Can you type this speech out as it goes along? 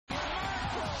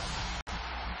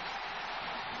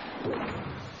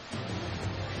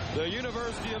The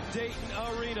University of Dayton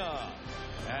Arena.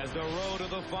 As the road to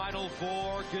the Final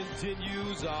Four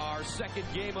continues, our second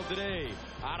game of the day.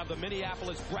 Out of the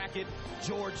Minneapolis bracket,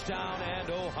 Georgetown and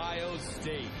Ohio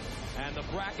State. And the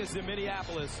brackets in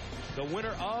Minneapolis, the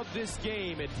winner of this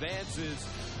game advances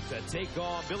to take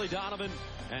on Billy Donovan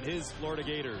and his Florida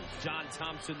Gators. John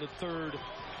Thompson III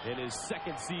in his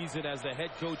second season as the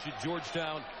head coach at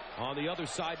Georgetown. On the other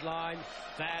sideline,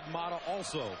 Thad Matta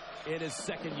also in his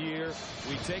second year.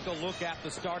 We take a look at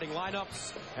the starting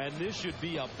lineups, and this should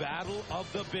be a battle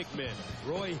of the big men.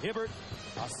 Roy Hibbert,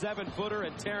 a 7-footer,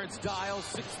 and Terence Dials,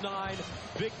 6'9",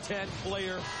 Big Ten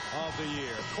Player of the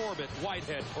Year. Corbett,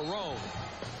 Whitehead, Perone.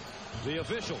 The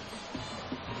officials: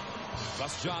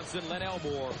 Gus Johnson, Len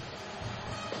Elmore.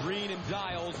 Green and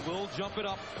Dials will jump it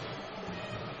up.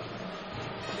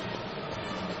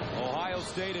 Ohio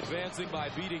State advancing by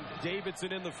beating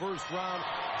Davidson in the first round.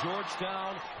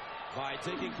 Georgetown by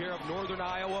taking care of Northern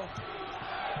Iowa.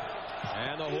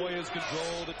 And the Hoyas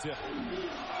control the tip.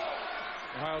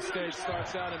 Ohio State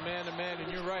starts out in man-to-man,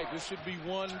 and you're right. This should be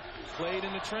one played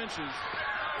in the trenches.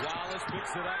 Wallace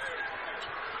picks it up.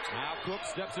 Now Cook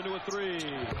steps into a three. And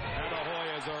the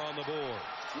Hoyas are on the board.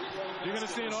 You're going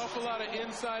to see an awful lot of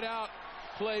inside-out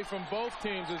play from both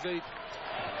teams as they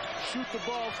shoot the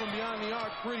ball from beyond the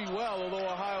arc pretty well, although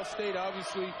Ohio State,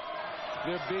 obviously,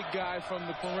 their big guy from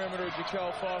the perimeter,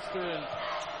 Jaquel Foster, in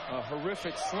a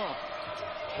horrific slump.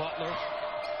 Butler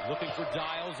looking for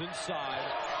Dials inside.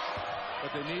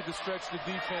 But they need to stretch the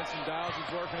defense, and Dials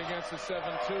is working against the 7-2.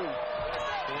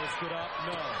 Forced it up,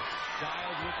 no.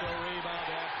 Dials with the rebound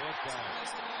and put down.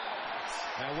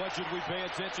 Now, what should we pay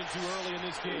attention to early in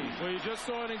this game? Well, you just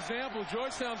saw an example.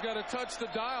 Georgetown's got to touch the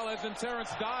dial, as in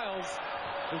Terence Dials.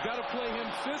 We've got to play him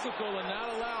physical and not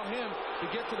allow him to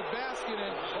get to the basket.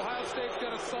 And Ohio State's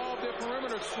got to solve their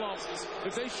perimeter slump.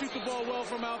 If they shoot the ball well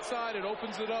from outside, it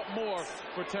opens it up more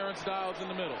for Terence Dials in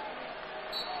the middle.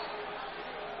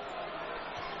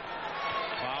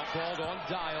 Foul called on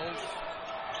Dials.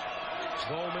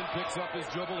 Bowman picks up his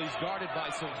dribble. He's guarded by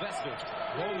Sylvester.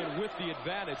 Bowman with the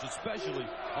advantage, especially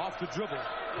off the dribble.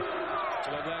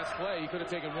 For that last play, he could have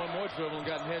taken one more dribble and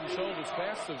gotten head and shoulders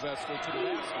past Sylvester to the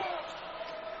basket.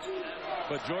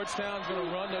 But Georgetown's going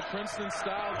to run that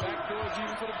Princeton-style backdoors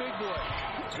even for the big boy.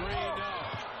 Green,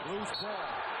 no. Loose ball.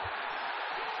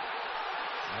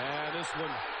 And this one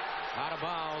out of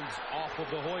bounds off of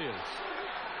the Hoyas.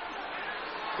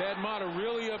 Thad Matta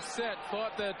really upset,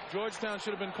 thought that Georgetown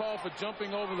should have been called for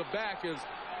jumping over the back as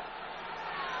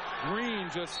Green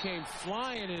just came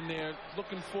flying in there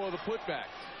looking for the putback.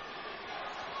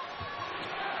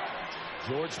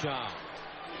 Georgetown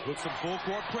with some full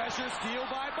court pressure, steal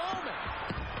by Bowman.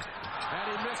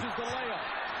 And he misses the layup.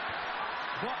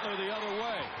 Butler the other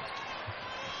way.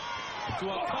 To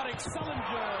a cutting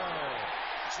Sullinger.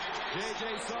 J.J.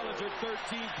 Sullinger,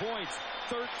 13 points,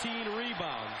 13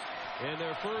 rebounds in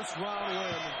their first round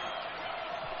win.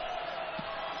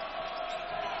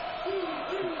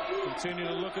 Continue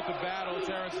to look at the battle.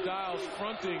 Terence Dials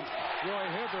fronting Roy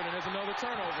Hibbert, and there's another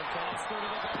turnover. Foster to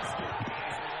the basket.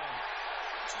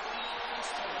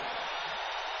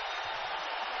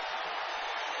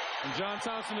 And John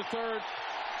Thompson III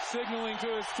signaling to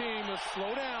his team to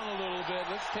slow down a little bit.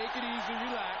 Let's take it easy,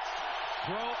 relax.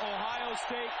 Pro-Ohio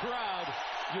State crowd.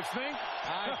 You think?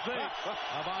 I think.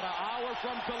 About an hour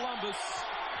from Columbus.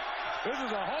 This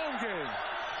is a home game.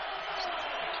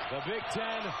 The Big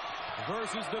Ten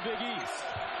versus the Big East.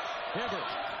 Hibbert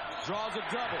draws a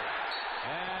double.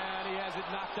 And he has it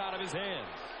knocked out of his hands.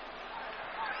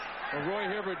 Well, Roy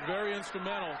Hibbert, very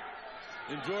instrumental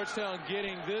in Georgetown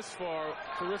getting this far.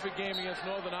 Terrific game against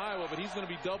Northern Iowa, but he's going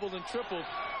to be doubled and tripled.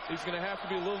 He's going to have to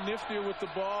be a little niftier with the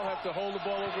ball, have to hold the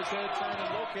ball over his head, turn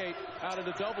and locate out of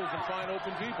the doubles and find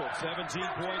open people. 17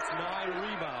 points, 9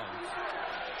 rebounds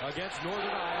against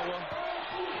Northern Iowa.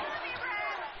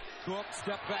 Cook,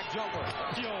 step back jumper.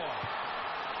 Pure.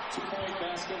 2-point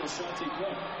basket, Ashanti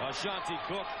Cook. Ashanti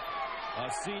Cook,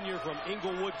 a senior from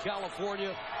Inglewood,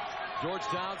 California.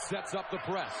 Georgetown sets up the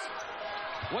press.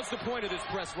 What's the point of this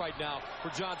press right now for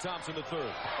John Thompson III?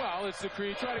 Well, it's to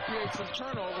try to create some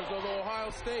turnovers, although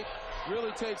Ohio State really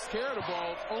takes care of the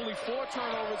ball. Only 4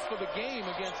 turnovers for the game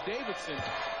against Davidson.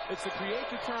 It's to create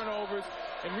the turnovers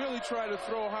and really try to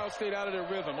throw Ohio State out of their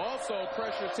rhythm. Also,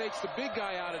 pressure takes the big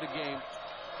guy out of the game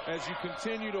as you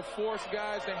continue to force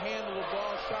guys to handle the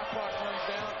ball. Shot clock runs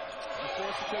down. You're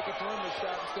forced to take a perimeter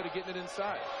shot instead of getting it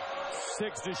inside.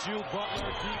 6 to shoot. Butler,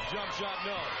 deep jump shot,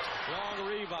 no. Long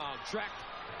rebound, tracked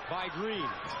by Green.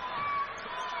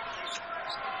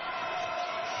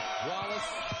 Wallace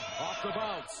Off the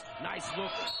bounce. Nice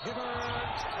look. Hibbert.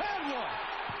 And one.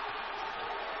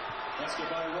 Basket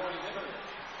by Roy Hibbert.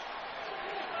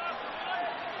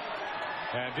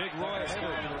 And big Roy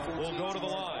Hibbert will go to the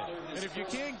line. And if you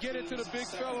can't get it to the big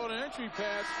fellow on an entry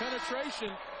pass,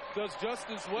 penetration does just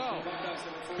as well.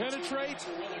 Penetrate,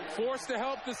 force the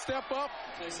help to step up,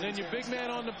 and then your big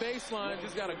man on the baseline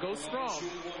just got to go strong.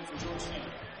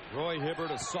 Roy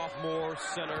Hibbert, a sophomore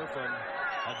center from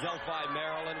Adelphi,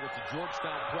 Maryland, with the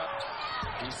Georgetown Prep.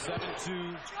 He's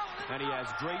 7'2", and he has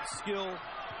great skill,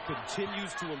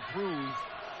 continues to improve,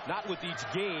 not with each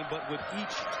game, but with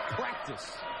each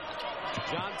practice.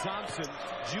 John Thompson,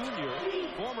 Jr.,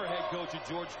 former head coach at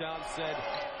Georgetown, said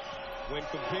when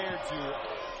compared to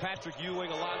Patrick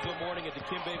Ewing, Alonzo Mourning, and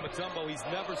Dikembe Mutombo, he's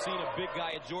never seen a big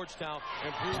guy at Georgetown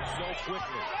improve so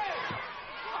quickly.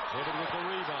 Hibbert with the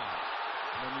rebound.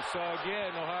 And you saw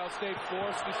again, Ohio State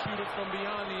forced the shooter from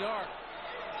beyond the arc.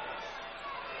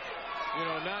 You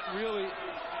know, not really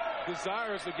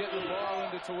desirous of getting the ball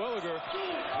into Terwilliger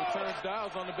with Terence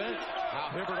Dials on the bench. Now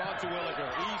Hibbert on Terwilliger,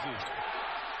 easy.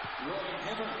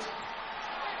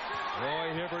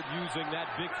 Roy Hibbert using that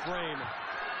big frame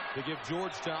to give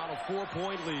Georgetown a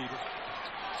 4-point lead.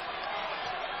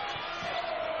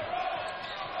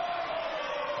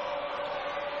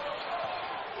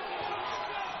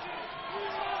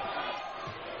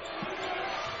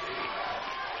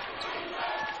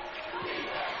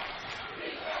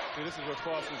 See, this is where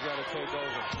Foster's got to take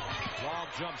over. Long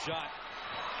jump shot.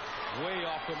 Way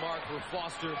off the mark for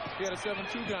Foster. He had a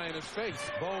 7'2" guy in his face.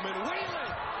 Bowman wheeling.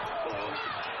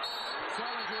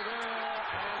 Challenger there,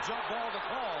 and jump ball to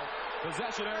call.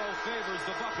 Possession arrow favors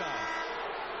the Buckeyes.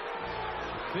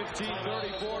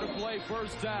 15:34 to play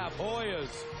first half.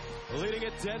 Hoyas leading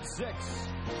at 10-6.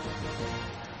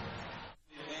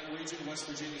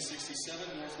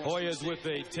 Hoyas with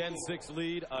a 10-6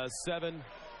 lead, a 7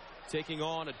 taking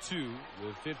on a 2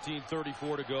 with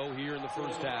 15:34 to go here in the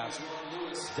first half.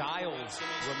 Dials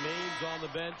remains on the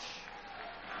bench.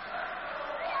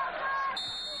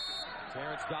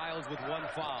 Terence Dials with 1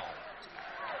 foul.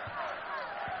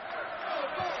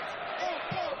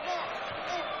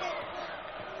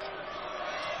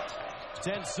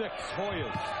 (10-6)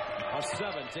 Hoyas, a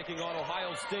 7 taking on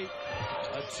Ohio State,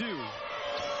 a 2.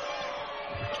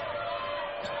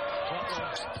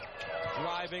 Butler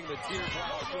driving the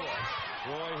teardrop score.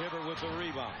 Roy Hibbert with the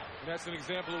rebound. And that's an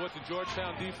example of what the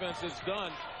Georgetown defense has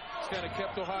done. It's kind of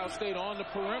kept Ohio State on the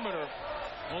perimeter.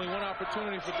 Only one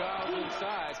opportunity for Dials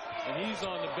inside, and he's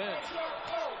on the bench.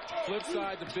 Flip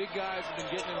side, the big guys have been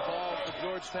getting involved for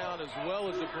Georgetown as well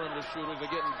as the perimeter shooters. They're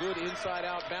getting good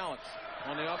inside-out balance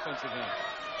on the offensive end.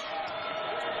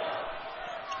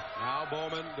 Now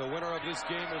Bowman, the winner of this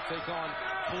game, will take on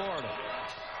Florida.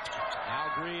 Now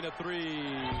Green a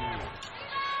 3.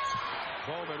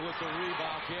 Bowman with the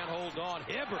rebound, can't hold on.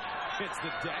 Hibbert hits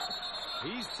the deck.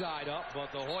 He's tied up,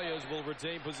 but the Hoyas will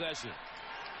retain possession.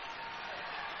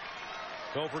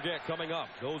 Don't forget, coming up,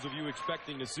 those of you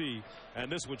expecting to see, and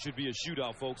this one should be a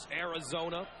shootout, folks,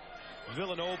 Arizona,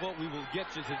 Villanova. We will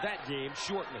get you to that game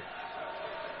shortly.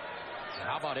 And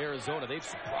how about Arizona? They've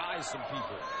surprised some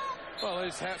people. Well, they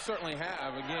certainly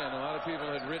have. Again, a lot of people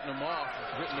had written them off,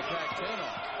 written the Pac-10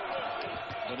 off.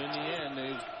 But in the end,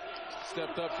 they've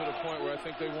stepped up to the point where I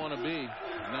think they want to be.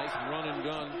 Nice run and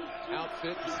gun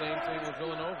outfit. The same thing with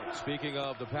Villanova. Speaking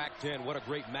of the Pac-10, what a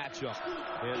great matchup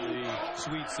in the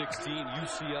Sweet 16.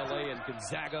 UCLA and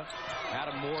Gonzaga.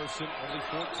 Adam Morrison only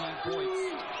 14 points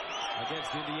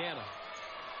against Indiana.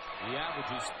 The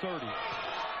average is 30.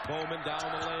 Bowman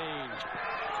down the lane.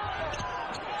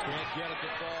 Can't get it to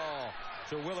fall.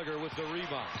 Terwilliger with the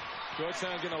rebound.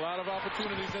 Georgetown getting a lot of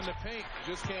opportunities in the paint.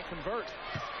 Just can't convert.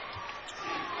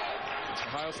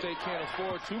 Ohio State can't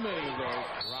afford too many of those.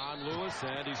 Ron Lewis,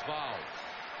 and he's fouled.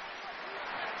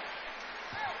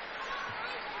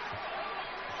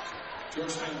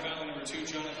 Georgetown foul number 2,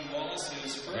 Jonathan Wallace,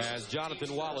 is first. As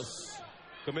Jonathan Wallace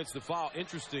commits the foul.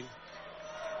 Interesting.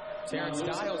 Terence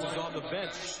Dials is on the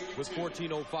bench with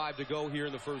 14:05 to go here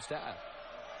in the first half.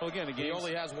 Well, again, he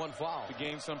only has 1 foul. To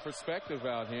gain some perspective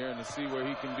out here and to see where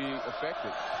he can be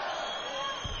effective.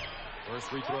 First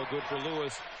free throw good for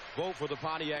Lewis. Vote for the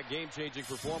Pontiac game-changing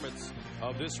performance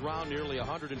of this round. Nearly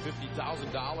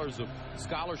 $150,000 of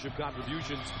scholarship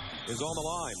contributions is on the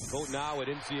line. Vote now at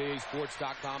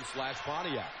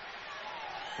ncaasports.com/Pontiac.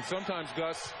 And sometimes,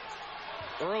 Gus,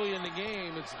 early in the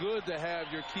game, it's good to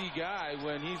have your key guy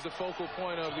when he's the focal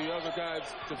point of the other guy's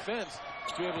defense,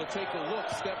 to be able to take a look,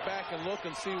 step back and look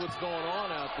and see what's going on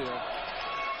out there.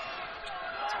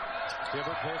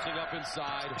 Hibbert posting up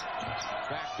inside.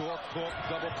 Backdoor Cook,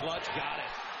 double clutch, got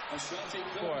it.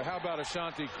 Boy, how about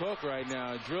Ashanti Cook right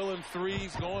now? Drilling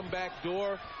threes, going back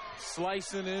door,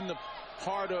 slicing in the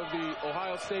heart of the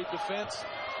Ohio State defense.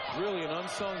 Really an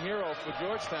unsung hero for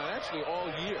Georgetown, actually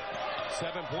all year.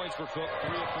 7 points for Cook,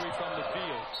 3 of 3 from the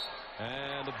field.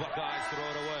 And the Buckeyes throw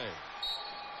it away.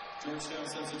 Georgetown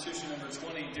substitution number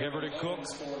 20. Hibbert and Cook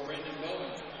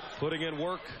putting in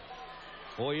work.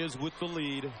 Hoyas with the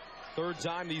lead. Third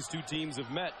time these two teams have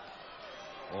met.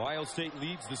 Ohio State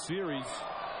leads the series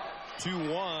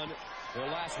 2-1. Their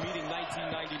last meeting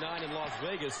 1999 in Las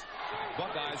Vegas.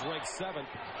 Buckeyes ranked 7th.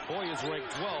 Hoyas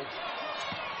ranked 12th.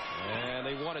 And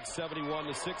they won it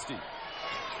 71-60.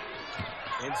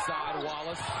 Inside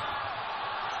Wallace.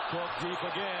 Cook deep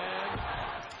again.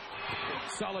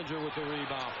 Sullinger with the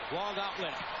rebound. Long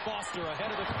outlet. Foster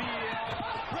ahead of the field.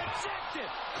 Rejected.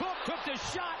 Cook took the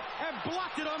shot and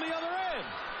blocked it on the other end.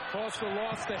 Foster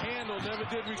lost the handle, never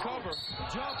did recover.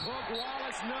 Jump hook,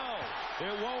 Wallace, no.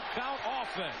 It won't count.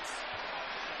 Offense.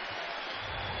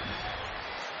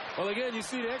 Well, again, you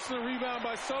see the excellent rebound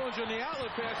by Sullinger in the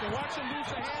outlet pass, and watch him lose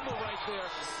the handle right there.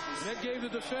 And that gave the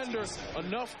defender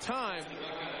enough time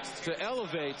to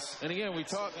elevate. And again, we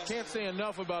can't say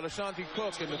enough about Ashanti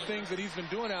Cook and the things that he's been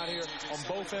doing out here on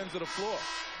both ends of the floor.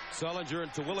 Sullinger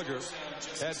and Terwilliger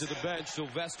head to the bench.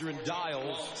 Sylvester and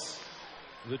Dials,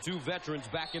 the two veterans,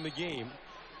 back in the game.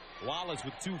 Wallace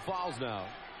with 2 fouls now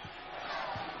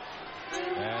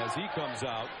as he comes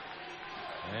out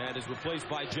and is replaced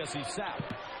by Jesse Sapp.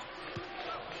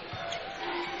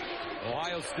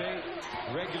 Ohio State,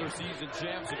 regular season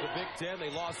champs of the Big Ten. They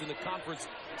lost in the conference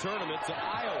tournament to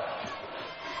Iowa.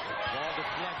 Ball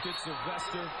deflected.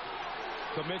 Sylvester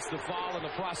commits the foul in the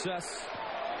process.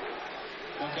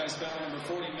 Buckeyes foul number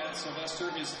 40, Matt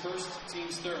Sylvester, his first,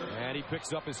 team's third. And he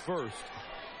picks up his first.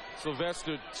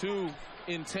 Sylvester too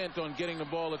intent on getting the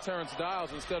ball to Terence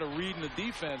Dials instead of reading the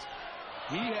defense.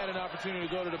 He had an opportunity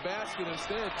to go to the basket,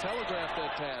 instead telegraphed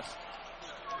that pass.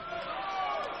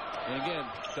 And again,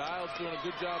 Dials doing a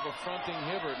good job of fronting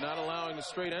Hibbert, not allowing the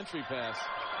straight entry pass.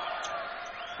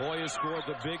 Hoyas scored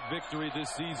the big victory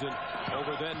this season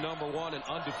over then #1 and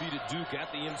undefeated Duke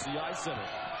at the MCI Center.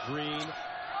 Green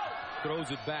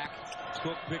throws it back.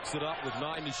 Cook picks it up with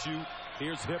 9 to shoot.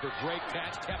 Here's Hibbert. Great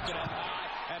catch. Kept it up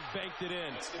high and banked it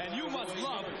in. And you must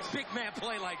love big man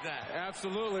play like that.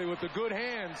 Absolutely, with the good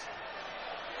hands.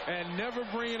 And never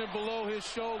bringing it below his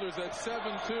shoulders at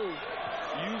 7'2".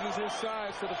 Uses his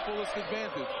size to the fullest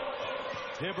advantage.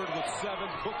 Hibbert with 7.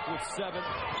 Cook with 7.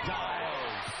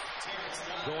 Dials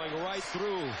going right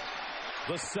through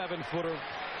the 7-footer.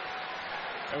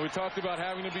 And we talked about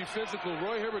having to be physical.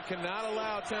 Roy Hibbert cannot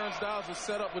allow Terence Dials to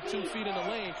set up with 2 feet in the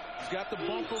lane. He's got to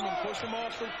bump him and push him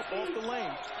off the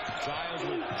lane. Dials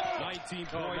with 19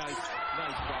 points. Nice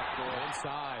backdoor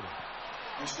inside.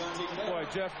 Boy,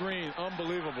 Jeff Green,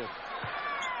 unbelievable.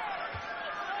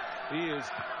 He is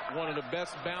one of the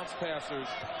best bounce passers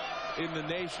in the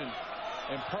nation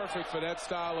and perfect for that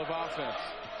style of offense.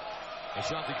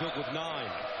 Ashanti Cook with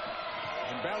 9.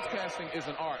 And bounce passing is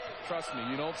an art. Trust me,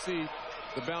 you don't see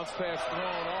the bounce pass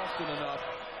thrown often enough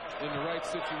in the right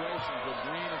situations. But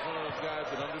Green is one of those guys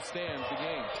that understands the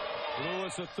game.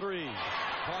 Lewis a 3.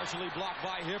 Partially blocked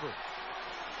by Hibbert.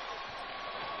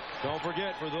 Don't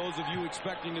forget, for those of you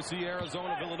expecting to see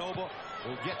Arizona Villanova,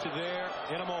 we'll get to there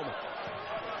in a moment.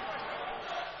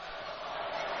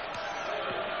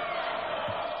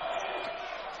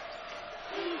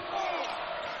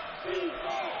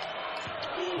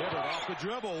 Hibbert off the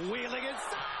dribble, wheeling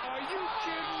inside. Are you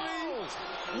kidding me?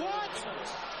 What?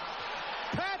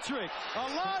 Patrick,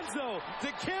 Alonzo,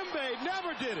 Dikembe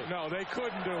never did it. No, they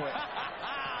couldn't do it.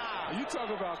 You talk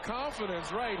about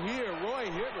confidence right here.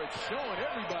 Roy Hibbert showing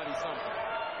everybody something.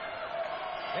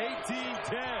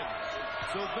 18-10.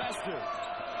 Sylvester.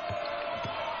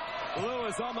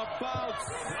 Lewis on the bounce.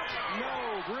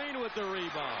 No. Green with the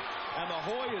rebound. And the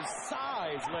Hoyas'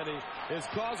 size, Lenny, is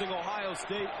causing Ohio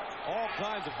State all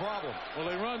kinds of problems. Well,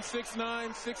 they run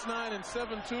 6'9", and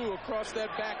 7'2" across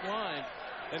that back line.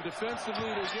 And defensively,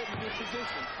 they're getting good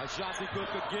position. Ashanti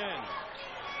Cook again.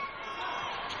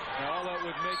 Now, all that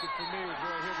would make it for me was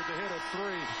Roy Hibbert to hit a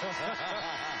 3.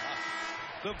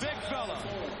 The big fella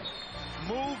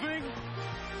moving,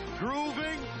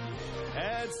 grooving,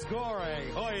 and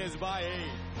scoring. Hoyas by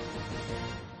 8.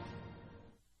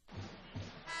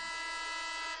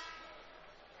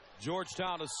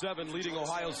 Georgetown a 7, leading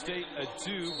Ohio State at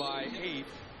 2 by 8.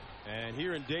 And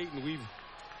here in Dayton, we've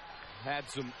had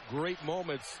some great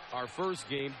moments. Our first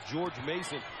game, George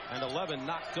Mason and 11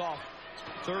 knocked off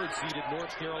third-seeded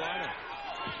North Carolina.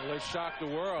 Well, they shocked the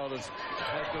world as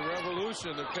the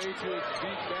revolution. The Patriots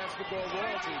beat basketball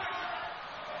royalty.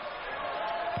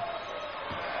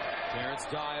 Terence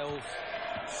Dials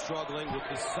struggling with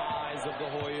the size of the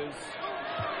Hoyas.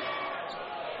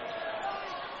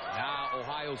 Now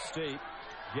Ohio State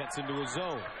gets into a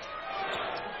zone.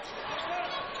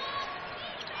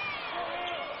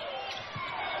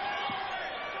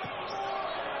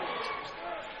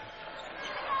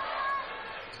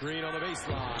 Green on the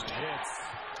baseline. Hits.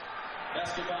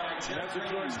 That's what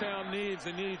Georgetown needs.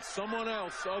 They need someone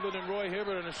else other than Roy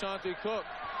Hibbert and Ashanti Cook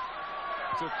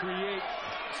to create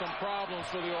some problems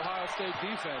for the Ohio State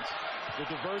defense. The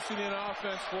diversity in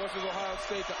offense forces Ohio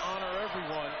State to honor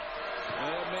everyone,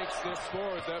 and that makes their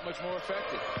scores that much more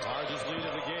effective. Largest lead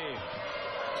of the game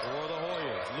for the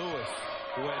Hoyas. Lewis,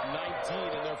 who had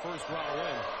 19 in their first round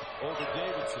win over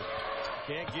Davidson,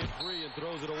 can't get free and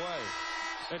throws it away.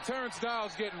 And Terence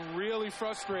Dials getting really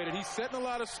frustrated. He's setting a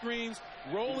lot of screens,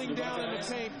 rolling down in the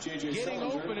paint, getting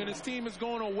open, and his team is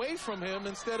going away from him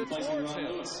instead of towards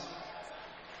him.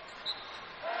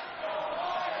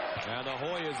 And the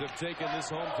Hoyas have taken this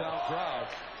hometown crowd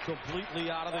completely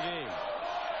out of the game.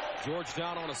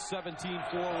 Georgetown on a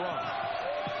 17-4 run.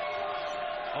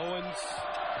 Owens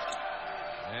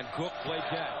and Cook play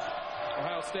catch.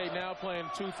 Ohio State now playing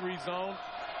 2-3 zone,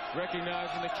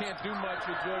 recognizing they can't do much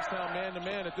with Georgetown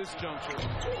man-to-man at this juncture.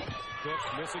 Cook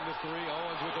missing the three.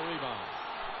 Owens with the rebound.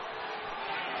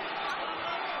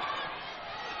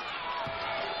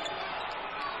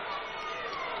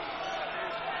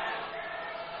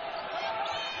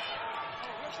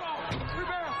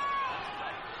 Rebound.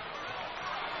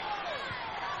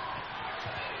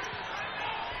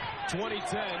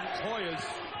 2010 Hoyas.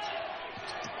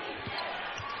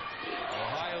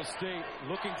 Ohio State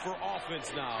looking for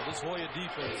offense now. This Hoya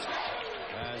defense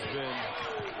has been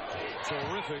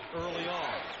terrific early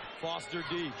on. Foster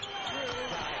deep.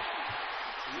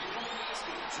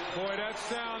 Boy, that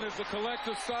sound is a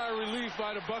collective sigh of relief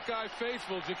by the Buckeye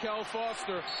faithful. Jaquel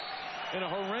Foster in a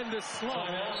horrendous slump,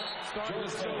 starting to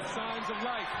show signs of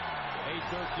life.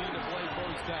 8:13 to play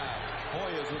first half.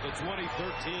 Hoyas with a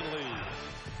 2013 lead.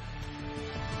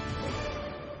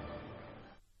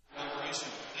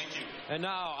 And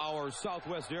now our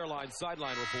Southwest Airlines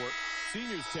sideline report.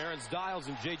 Seniors Terence Dials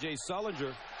and J.J.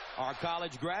 Sullinger are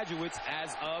college graduates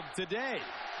as of today.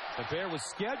 The pair was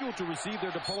scheduled to receive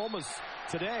their diplomas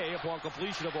today upon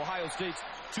completion of Ohio State's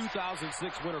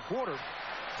 2006 winter quarter.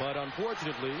 But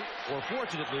unfortunately, or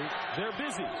fortunately, they're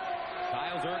busy.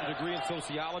 Dials earned a degree in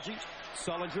sociology,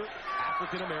 Sullinger,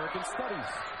 African American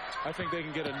studies. I think they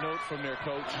can get a note from their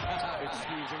coach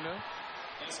excusing them.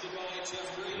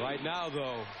 Right now,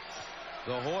 though,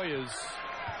 the Hoyas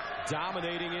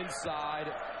dominating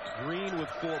inside. Green with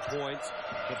 4 points.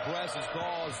 The press has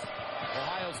caused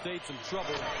Ohio State some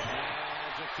trouble.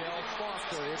 And Jaquel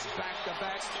Foster is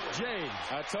back-to-back James.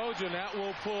 I told you that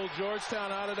will pull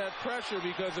Georgetown out of that pressure,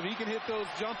 because if he can hit those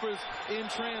jumpers in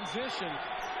transition,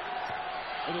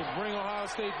 it'll bring Ohio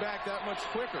State back that much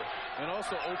quicker and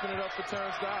also open it up for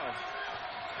Terence Dials.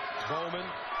 Bowman.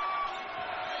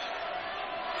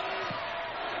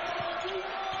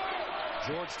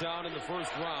 Georgetown in the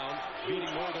first round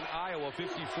beating Northern Iowa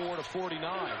 54-49.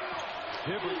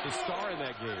 Hibbert the star in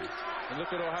that game. And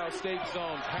look at Ohio State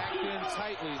zone packed in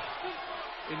tightly,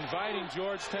 inviting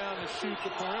Georgetown to shoot the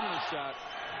perimeter shot.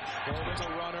 Bowman the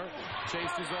runner,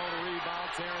 chased his own rebound.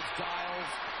 Terence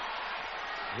Dials,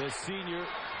 the senior,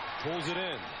 pulls it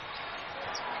in.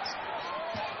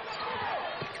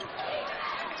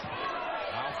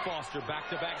 Now Foster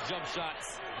back-to-back jump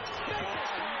shots.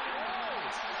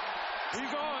 He's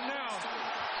on now.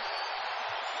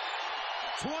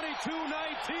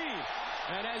 22-19.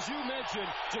 And as you mentioned,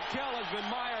 Jaquel has been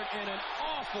mired in an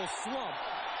awful slump.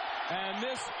 And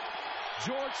this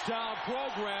Georgetown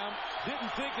program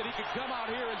didn't think that he could come out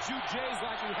here and shoot Jays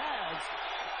like he has.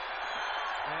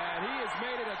 And he has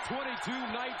made it a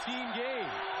 22-19 game.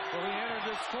 Well, he entered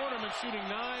this tournament shooting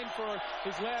 9 for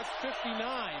his last 59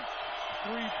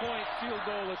 three-point field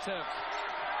goal attempts.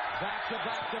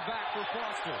 Back-to-back-to-back for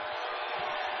Foster.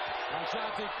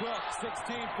 Ashanti Cook,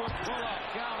 16-foot pull-up,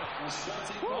 count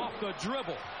it. Off the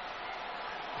dribble.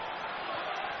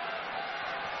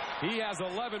 He has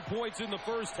 11 points in the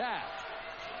first half.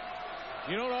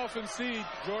 You don't often see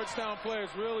Georgetown players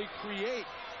really create.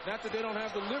 Not that they don't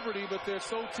have the liberty, but they're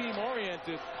so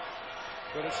team-oriented.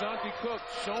 But Ashanti Cook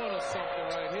showing us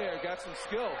something right here. Got some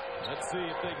skill. Let's see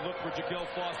if they look for Jaquel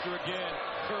Foster again.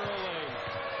 Curling.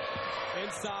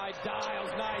 Inside,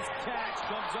 Dials, nice catch.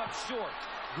 Comes up short.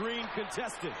 Green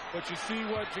contested. But you see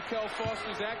what Jaquel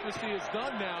Foster's accuracy has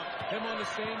done now. Him on the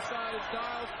same side as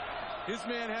Dials. His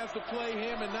man has to play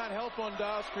him and not help on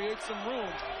Dials, create some room.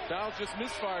 Dials just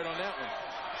misfired on that one.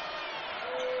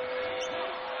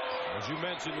 As you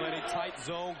mentioned, Lenny, tight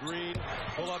zone, Green,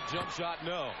 pull-up jump shot,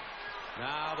 no.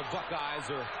 Now the Buckeyes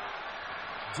are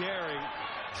daring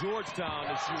Georgetown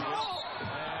to shoot it.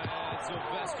 And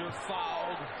Sylvester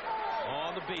fouled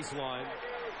on the baseline.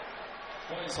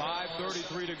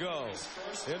 5:33 to go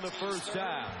in the first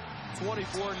half.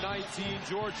 24-19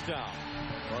 Georgetown.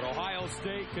 But Ohio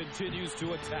State continues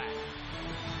to attack.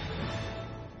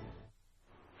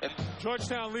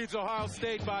 Georgetown leads Ohio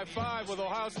State by 5, with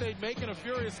Ohio State making a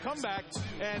furious comeback,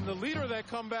 and the leader of that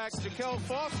comeback, Jaquel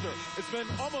Foster. It's been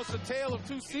almost a tale of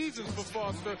 2 seasons for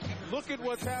Foster. Look at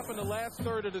what's happened the last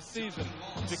third of the season.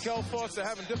 Jaquel Foster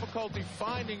having difficulty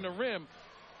finding the rim,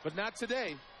 but not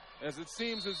today, as it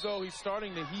seems as though he's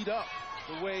starting to heat up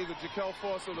the way that Jaquel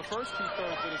Foster the first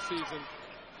 2/3 of the season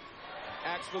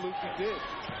absolutely did.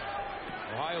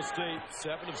 Ohio State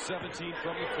 7 of 17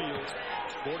 from the field,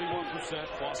 41%.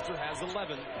 Foster has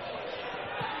 11.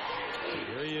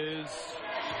 Here he is,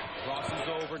 crosses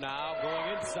over now,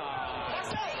 going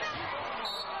inside,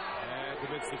 and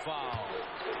commits the foul.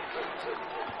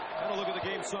 And a look at the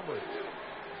game summary.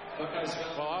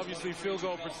 Well, obviously field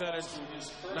goal percentage,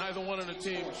 neither one of the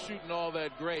teams shooting all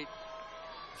that great.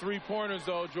 3-pointers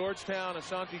though, Georgetown,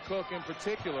 Ashanti Cook in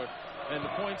particular. And the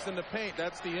points in the paint,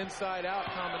 that's the inside-out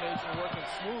combination working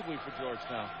smoothly for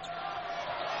Georgetown.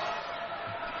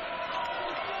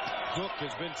 Cook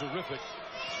has been terrific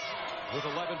with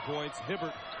 11 points.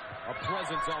 Hibbert, a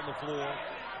presence on the floor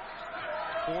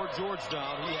for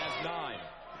Georgetown. He has 9.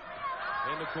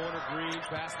 In the corner, Green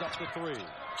passed up the 3.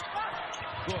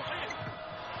 Cook.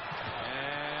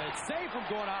 And saved from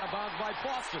going out of bounds by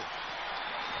Foster.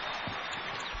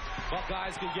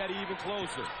 Buckeyes can get even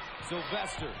closer.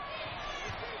 Sylvester.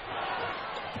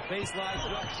 Baseline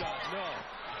jump shot, no.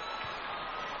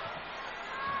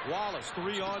 Wallace,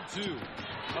 3-on-2.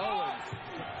 Owens.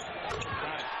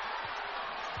 Right.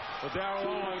 But Darrell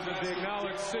Owens is the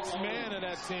acknowledged 6th man in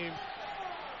that team.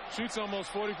 Shoots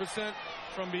almost 40%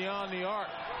 from beyond the arc.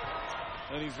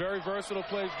 And he's very versatile,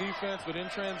 plays defense, but in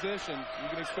transition, you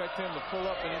can expect him to pull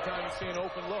up anytime you see an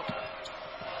open look.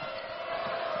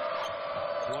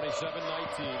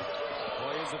 27-19.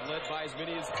 Hoyas have led by as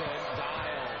many as 10.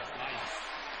 Dials.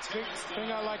 Nice.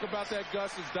 Thing I like about that,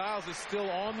 Gus, is Dials is still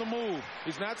on the move.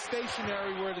 He's not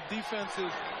stationary where the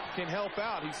defenses can help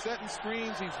out. He's setting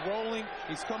screens, he's rolling,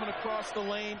 he's coming across the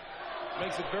lane.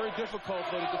 Makes it very difficult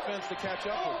for the defense to catch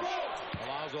up with him.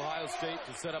 Allows Ohio State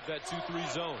to set up that 2-3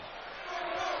 zone.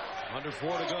 Under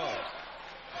 4 to go.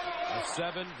 A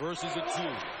 7 versus a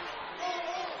 2.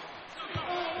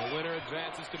 The winner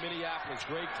advances to Minneapolis.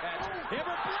 Great catch.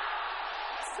 Hibbert.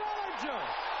 Sullinger.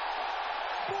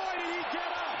 Boy, did he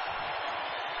get up.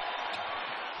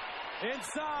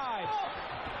 Inside.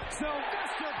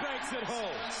 Sylvester breaks it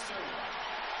home.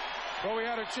 Well, we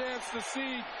had a chance to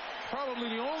see probably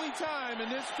the only time in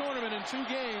this tournament in 2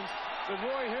 games that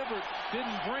Roy Hibbert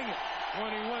didn't bring it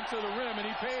when he went to the rim, and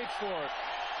he paid for it.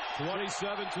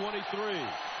 27-23.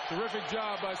 Terrific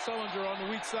job by Sullinger on the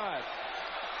weak side.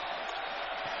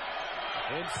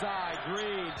 Inside,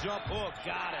 Green, jump hook,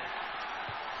 got it.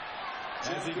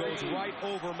 As he goes right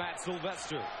over Matt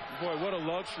Sylvester. Boy, what a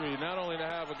luxury, not only to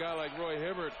have a guy like Roy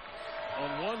Hibbert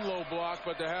on one low block,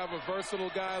 but to have a versatile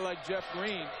guy like Jeff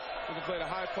Green, who can play the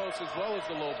high post as well as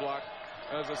the low block,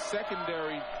 as a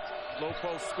secondary low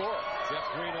post scorer. Jeff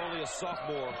Green, only a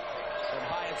sophomore from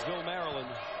Hyattsville, Maryland.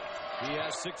 He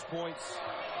has 6 points,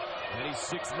 and he's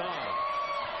 6'9".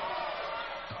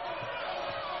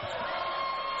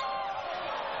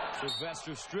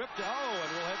 Sylvester stripped. Oh,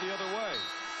 and we'll head the other way.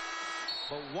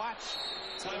 But watch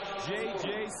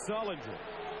J.J. Sullinger.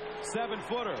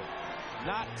 7-footer.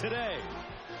 Not today.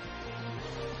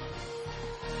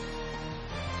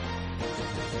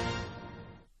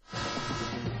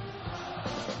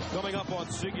 Coming up on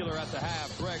Singular at the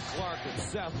half, Greg Clark and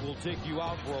Seth will take you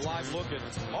out for a live look at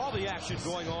all the action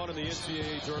going on in the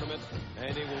NCAA tournament,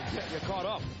 and they will get you caught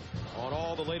up on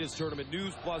all the latest tournament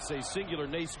news, plus a Singular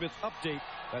Naismith update.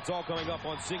 That's all coming up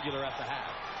on Singular at the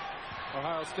half.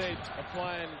 Ohio State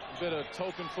applying a bit of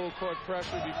token full court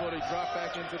pressure before they drop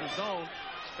back into the zone.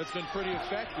 That's been pretty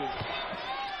effective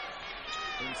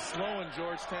in slowing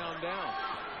Georgetown down.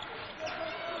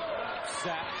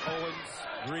 Sapp, Owens,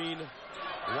 Green,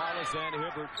 Wallace, and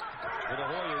Hibbert for the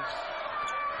Hoyas.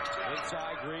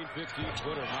 Inside, Green,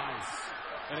 15-footer. Nice.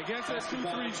 And against that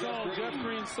 2-3 zone, Jeff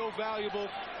Green's so valuable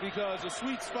because a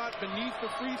sweet spot beneath the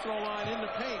free throw line in the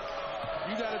paint,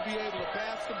 you got to be able to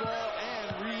pass the ball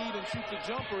and read and shoot the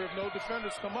jumper if no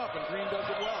defenders come up, and Green does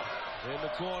it well. In the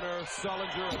corner,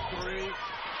 Sullinger, a 3.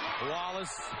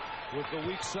 Wallace with the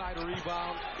weak side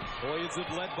rebound. Hoyas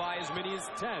have led by as many as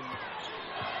 10.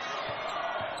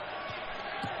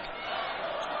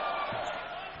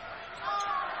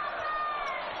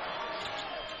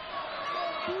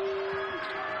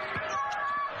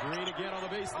 Green again on the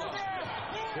baseline.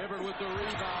 Hibbert with the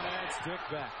rebound and stick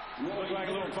back. Looked like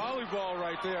a little volleyball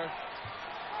right there.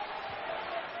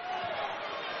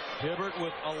 Hibbert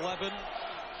with 11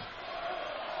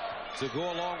 to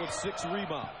go along with 6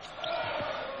 rebounds.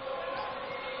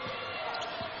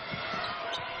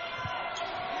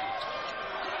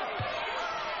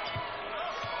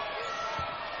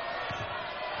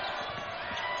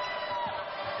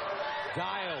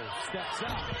 Dials steps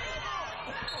out.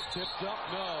 Tipped up,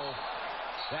 no.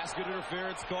 Basket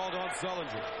interference called on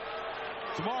Sullinger.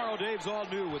 Tomorrow, Dave's all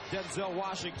new with Denzel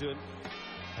Washington.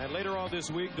 And later on this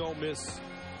week, don't miss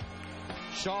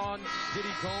Sean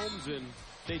Diddy Combs and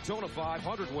Daytona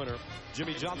 500 winner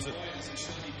Jimmy Johnson.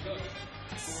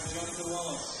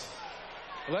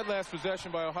 Well, that last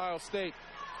possession by Ohio State,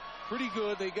 pretty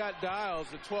good. They got Dials,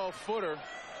 a 12-footer.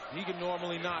 He can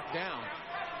normally knock down.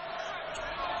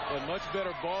 But much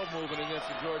better ball movement against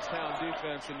the Georgetown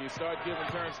defense, and you start giving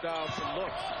Terence Dials some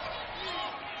looks.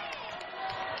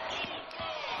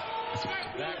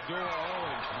 Backdoor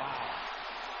Owens. Wow.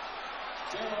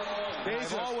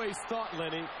 I've always thought,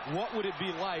 Lenny, what would it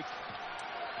be like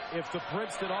if the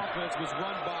Princeton offense was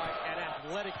run by an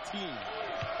athletic team?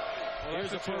 Well,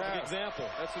 here's a perfect example.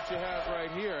 That's what you have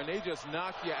right here, and they just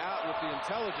knock you out with the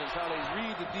intelligence, how they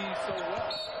read the D so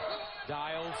well.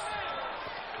 Dials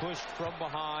pushed from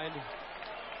behind.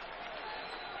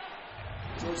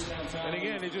 And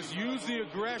again, they just use the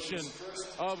aggression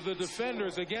of the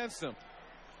defenders against them.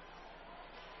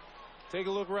 Take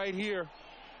a look right here.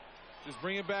 Just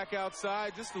bring it back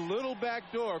outside. Just a little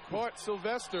back door. Caught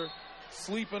Sylvester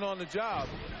sleeping on the job.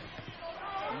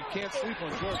 And you can't sleep on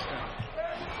Georgetown.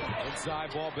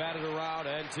 Inside ball batted around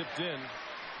and tipped in.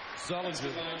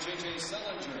 Sullinger.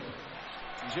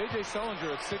 J.J.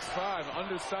 Sullinger at 6'5",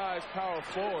 undersized power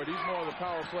forward. He's more of a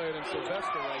power player than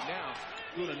Sylvester right now.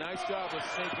 Doing a nice job of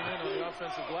snaking in on the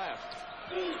offensive glass.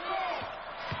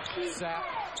 Sapp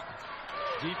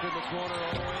deep in the corner,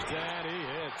 Owens, and he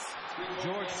hits.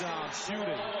 Georgetown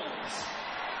shooting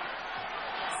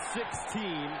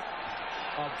 16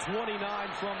 of 29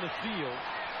 from the field.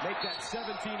 Make that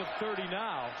 17 of 30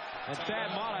 now. And Thad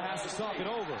Matta has to talk it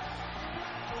over.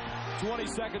 20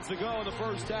 seconds to go in the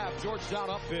first half. Georgetown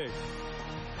up big.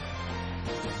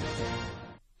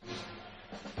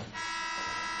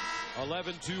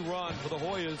 (11-2) run for the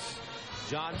Hoyas.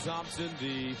 John Thompson,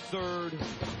 the third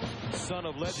son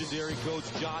of legendary coach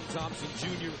John Thompson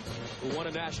Jr., who won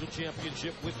a national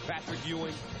championship with Patrick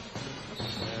Ewing.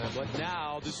 But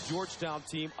now this Georgetown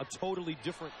team, a totally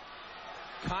different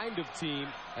kind of team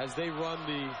as they run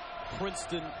the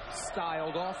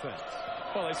Princeton-styled offense.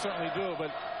 Well, they certainly do,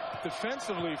 but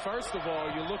defensively, first of all,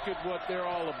 you look at what they're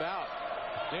all about.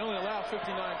 They only allow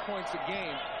 59 points a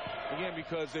game, again,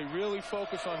 because they really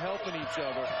focus on helping each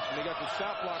other, and they got the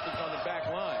shot blockers on the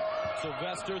back line.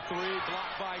 Sylvester, 3,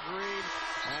 blocked by Green,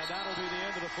 and that'll be the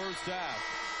end of the first half.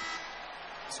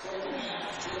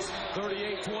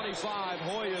 38-25,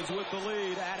 Hoyas with the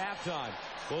lead at halftime.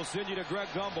 We'll send you to Greg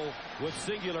Gumbel with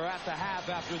Singular at the half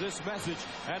after this message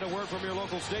and a word from your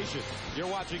local station. You're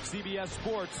watching CBS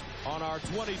Sports on our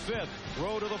 25th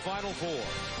Road to the Final Four.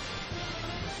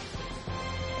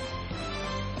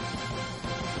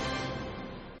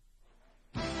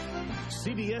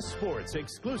 CBS Sports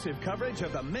exclusive coverage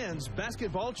of the Men's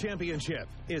Basketball Championship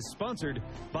is sponsored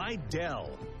by Dell,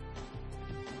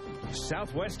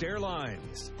 Southwest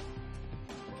Airlines,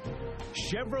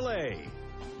 Chevrolet,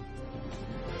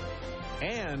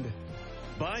 and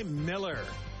by Miller.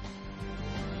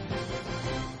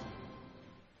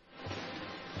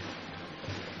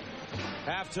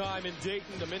 Halftime in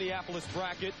Dayton, the Minneapolis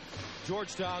bracket.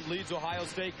 Georgetown leads Ohio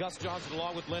State. Gus Johnson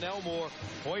along with Len Elmore.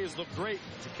 Hoyas look great.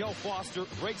 Jaquel Foster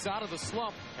breaks out of the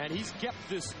slump, and he's kept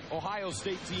this Ohio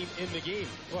State team in the game.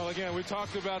 Well, again, we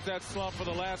talked about that slump for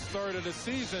the last third of the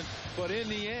season, but in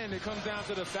the end, it comes down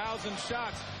to the 1,000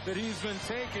 shots that he's been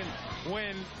taking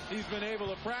when he's been able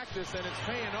to practice, and it's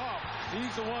paying off.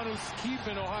 He's the one who's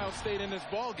keeping Ohio State in this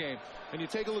ball game. And you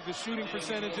take a look at the shooting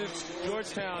percentages,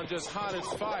 Georgetown just hot as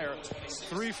fire.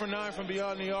 3 for 9 from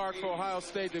beyond the arc for Ohio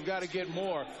State. They've got to get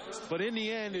more. But in the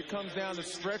end, it comes down to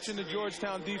stretching the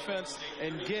Georgetown defense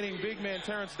and getting big man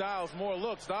Terence Dials more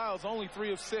looks. Dials only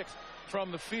 3 of 6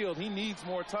 from the field. He needs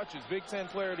more touches. Big Ten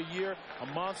Player of the Year, a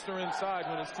monster inside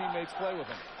when his teammates play with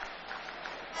him.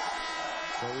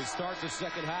 So we start the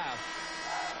second half.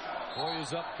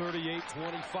 Hoyas up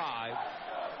 38-25.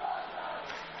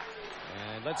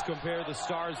 And let's compare the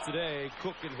stars today.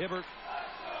 Cook and Hibbert,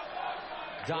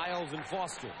 Dials and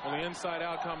Foster. Well, the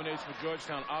inside-out combination for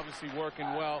Georgetown obviously working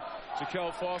well.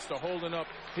 Jaquel Foster holding up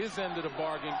his end of the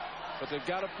bargain. but they've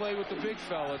got to play with the big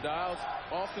fella. Dials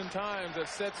oftentimes has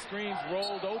set screens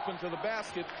rolled open to the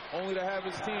basket, only to have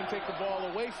his team take the ball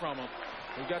away from him.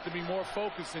 We've got to be more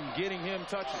focused in getting him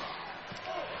touching.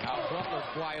 Now Butler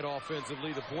quiet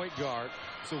offensively, the point guard.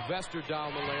 Sylvester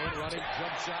down the lane, running,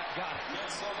 jump shot, got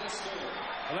it.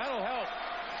 Well, that'll help.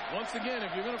 Once again,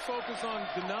 if you're going to focus on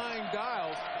denying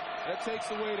Dials, that takes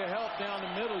away the help down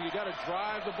the middle. You got to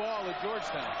drive the ball at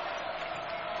Georgetown.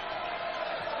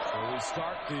 So we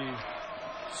start the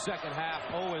second half.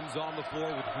 Owens on the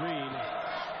floor with Green,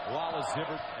 Wallace,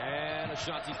 Hibbert, and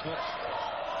Ashanti Cook.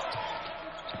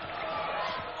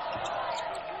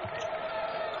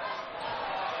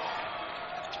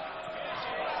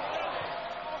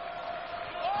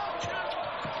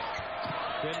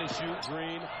 Then to shoot,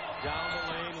 Green down the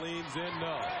lane, leans in,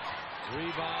 no.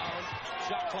 Rebound,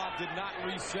 shot clock did not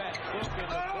reset. Cook in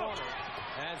the corner,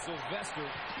 and Sylvester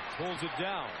pulls it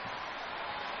down.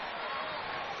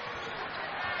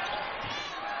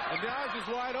 And Dials is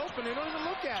wide open. They don't even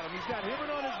look at him. He's got Hibbert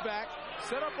on his back,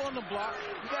 set up on the block.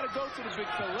 You got to go to the big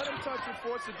fella. Let him touch and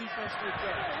force the defense to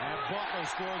adjust. And Butler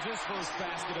scores his first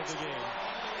basket of the game.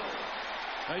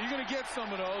 Now you're going to get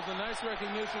some of those. A nice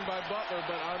recognition by Butler,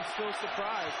 but I'm still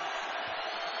surprised.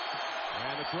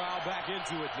 And the crowd back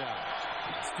into it now.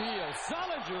 Steal,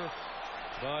 Sullinger,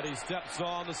 but he steps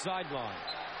on the sideline.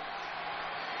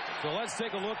 So let's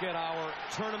take a look at our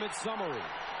tournament summary.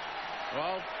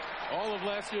 Well, all of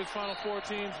last year's Final Four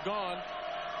teams gone,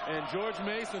 and George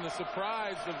Mason, the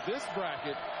surprise of this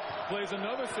bracket, plays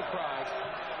another surprise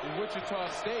in Wichita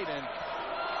State. And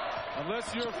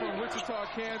unless you're from Wichita,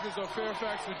 Kansas, or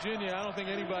Fairfax, Virginia, I don't think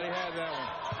anybody had that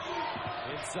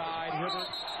one. Inside, Hibbert,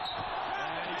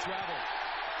 and he traveled.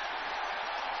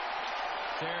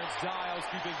 Terence Dials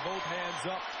keeping both hands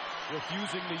up,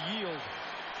 refusing to yield.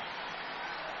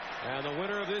 And the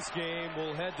winner of this game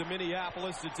will head to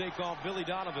Minneapolis to take on Billy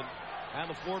Donovan and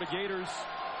the Florida Gators.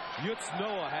 Yutz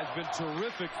Noah has been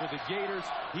terrific for the Gators.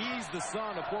 He's the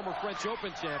son of former French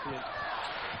Open champion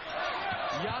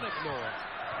Yannick Noah.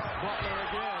 Butler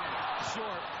again,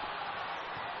 short.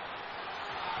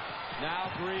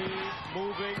 Now Green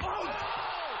moving. Oh!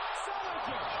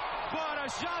 Sullinger! But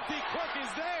Ashanti Cook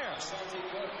is there.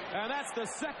 And that's the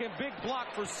second big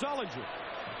block for Sullinger.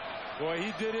 Boy,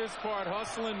 he did his part,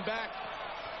 hustling back.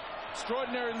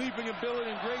 Extraordinary leaping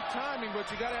ability and great timing, but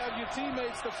you got to have your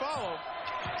teammates to follow.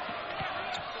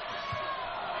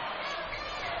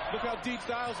 Look how deep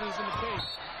Dials is in the paint.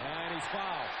 And he's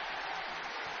fouled.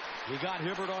 We got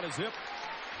Hibbert on his hip,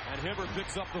 and Hibbert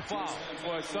picks up the foul.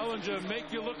 Boy, Sullinger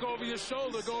make you look over your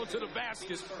shoulder going to the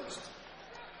basket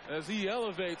as he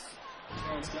elevates.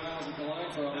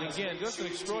 And again, just an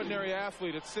extraordinary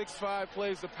athlete. At 6'5",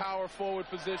 plays the power forward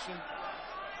position.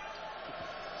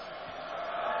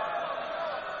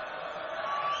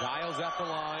 Dials at the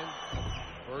line.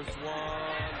 First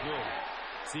one, good.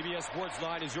 CBS Sports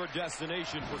Line is your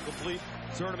destination for complete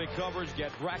tournament coverage.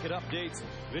 Get bracket updates,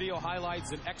 video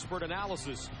highlights, and expert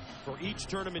analysis for each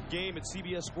tournament game at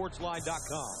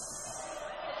CBSSportsLine.com.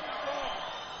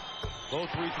 Both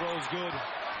free throws good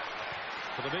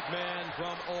for the big man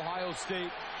from Ohio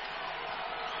State.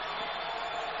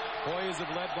 Hoyas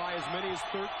have led by as many as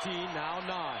 13, now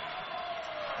 9.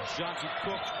 Ashanti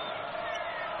Cook,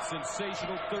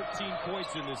 sensational 13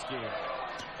 points in this game.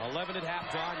 11 at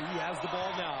halftime. He has the ball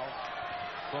now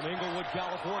from Inglewood,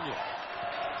 California.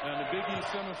 And the Big East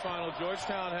semifinal,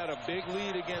 Georgetown had a big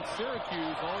lead against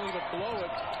Syracuse, only to blow it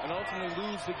and ultimately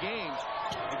lose the game.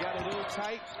 They got a little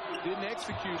tight, didn't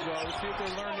execute well. Let's see if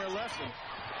they learn their lesson.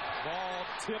 Ball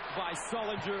tipped by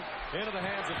Sullinger into the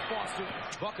hands of Foster.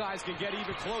 Buckeyes can get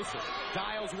even closer.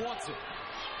 Dials wants it.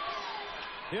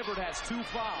 Hibbert has 2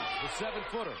 fouls, the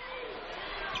 7-footer.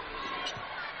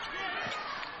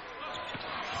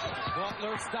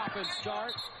 Butler stop and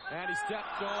start, and he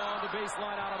stepped on the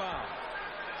baseline out of bounds.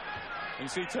 You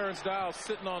see Terence Dials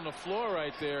sitting on the floor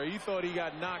right there. He thought he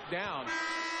got knocked down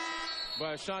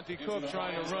by Ashanti Cook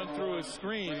trying to run through his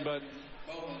screen, but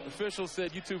officials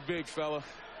said, "You too big, fella."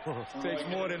 Takes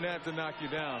more than that to knock you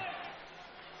down.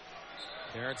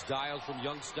 Terence Dials from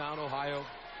Youngstown, Ohio.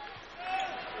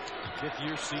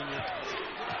 5th-year senior.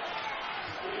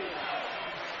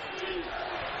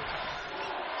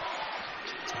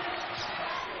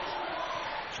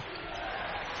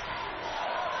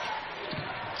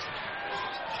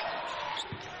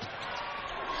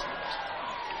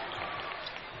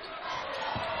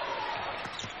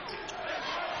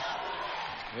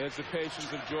 There's the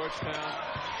patience of Georgetown.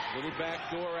 Little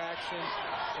backdoor action,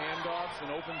 handoffs,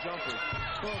 and open jumpers.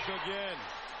 Cook again.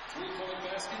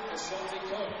 3-point basket, Ashanti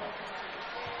Cook.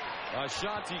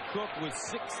 Ashanti Cook with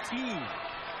 16.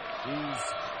 He's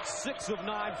 6 of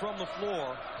 9 from the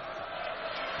floor.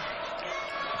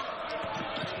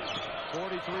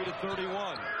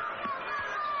 43-31.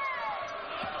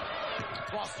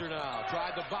 Foster now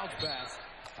tried the bounce pass.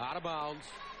 Out of bounds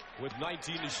with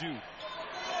 19 to shoot.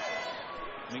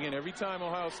 And again, every time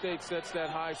Ohio State sets that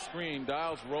high screen,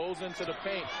 Dials rolls into the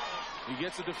paint. He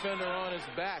gets a defender on his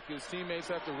back. His teammates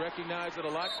have to recognize it a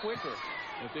lot quicker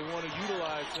if they want to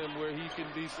utilize him where he can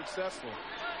be successful.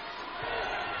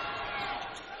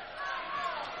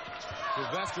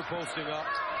 Sylvester posting up.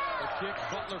 The kick,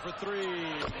 Butler for 3.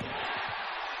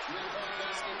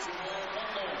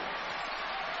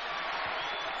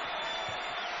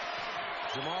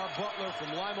 Jamar Butler from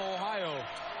Lima, Ohio.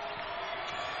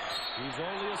 He's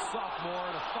only a sophomore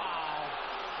and a foul.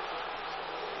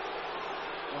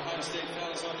 Ohio State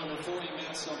fouls on number 40,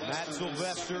 Matt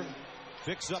Sylvester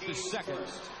picks up his second.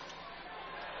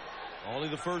 Only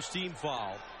the first team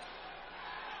foul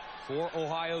for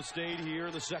Ohio State here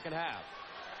in the second half.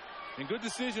 And good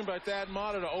decision by Thad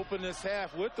Matta to open this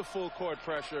half with the full court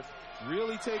pressure,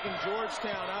 really taking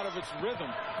Georgetown out of its rhythm.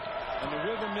 And the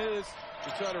rhythm is to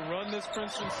try to run this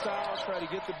Princeton style, try to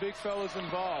get the big fellas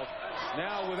involved.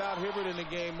 Now without Hibbert in the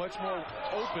game, much more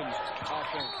open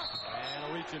offense.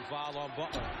 And a reach-in foul on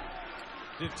Butler.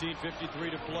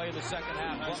 15:53 to play in the second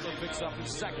half. Butler picks up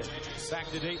his second. Back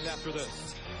to Dayton after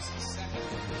this.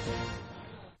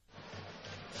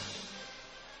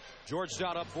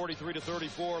 Georgetown up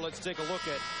 43-34. Let's take a look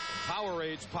at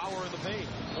Powerade, power in the paint.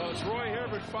 Well, it's Roy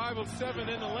Hibbert, 5 of 7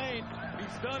 in the lane.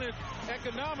 He's done it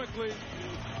economically,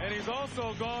 and he's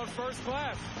also gone first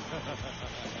class.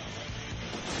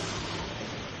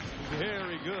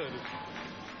 Very good.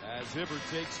 As Hibbert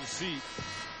takes a seat.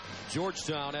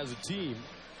 Georgetown as a team,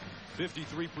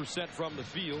 53% from the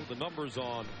field. The numbers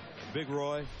on Big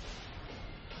Roy.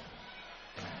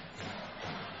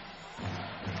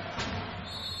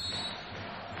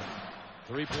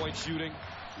 Three-point shooting.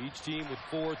 Each team with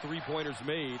 4 3-pointers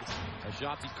made.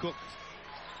 Ashanti Cook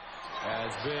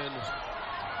has been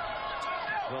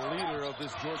the leader of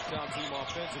this Georgetown team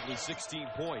offensively, 16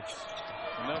 points.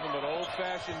 Nothing but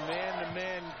old-fashioned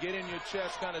man-to-man, get in your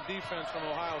chest kind of defense from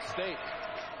Ohio State.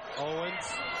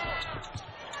 Owens.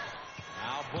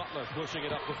 Now Butler pushing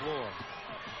it up the floor.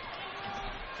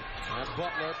 And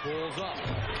Butler pulls up.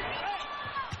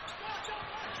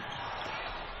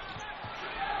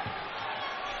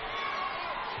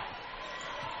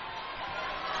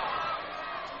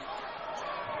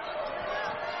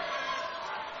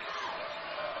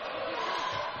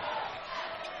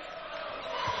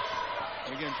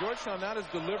 Again, Georgetown not as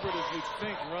deliberate as you'd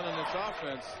think running this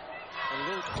offense. A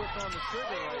little quick on the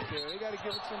trigger right there. They got to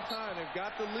give it some time. They've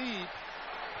got the lead,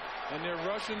 and they're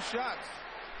rushing shots.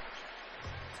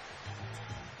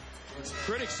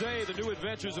 Critics say the new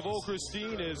adventures of Old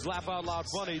Christine is laugh out loud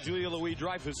funny. Julia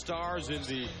Louis-Dreyfus stars in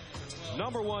the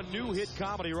 #1 new hit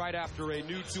comedy right after a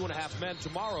new 2.5 Men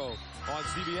tomorrow on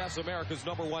CBS, America's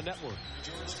 #1 network.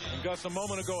 And Gus, a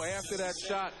moment ago after that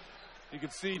shot, you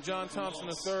could see John Thompson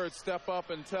III step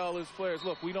up and tell his players,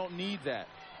 look, we don't need that.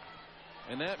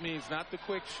 And that means not the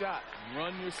quick shot.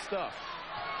 Run your stuff.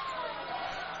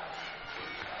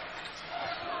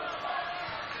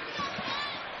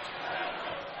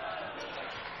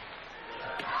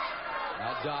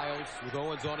 Now Dials with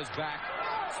Owens on his back.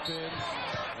 Spins.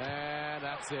 And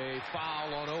that's a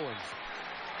foul on Owens.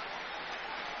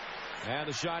 And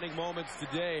the shining moments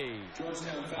today.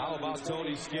 How about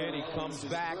Tony Skinn? He comes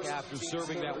back after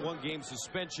serving that 1-game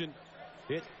suspension.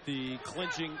 Hit the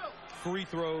clinching free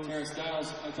throws.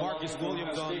 Marcus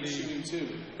Williams on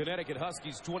the Connecticut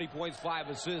Huskies, 20 points, 5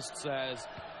 assists as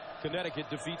Connecticut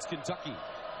defeats Kentucky.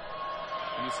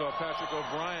 And you saw Patrick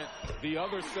O'Brien, the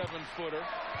other 7-footer.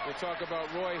 We'll talk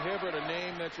about Roy Hibbert, a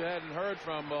name that you hadn't heard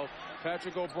from. Well,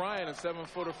 Patrick O'Brien, a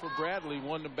 7-footer for Bradley,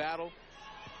 won the battle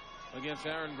against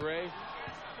Aaron Gray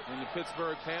in the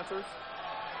Pittsburgh Panthers.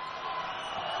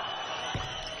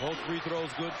 Both free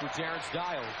throws good for Terence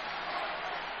Dials.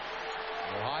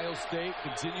 Ohio State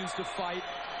continues to fight.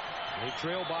 They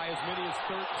trail by as many as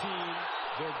 13.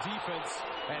 Their defense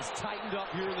has tightened up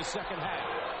here in the second half.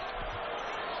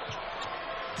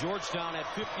 Georgetown at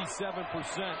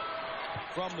 57%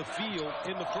 from the field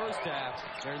in the first half.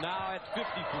 They're now at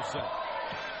 50%.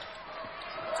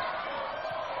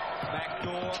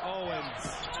 Backdoor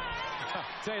Owens.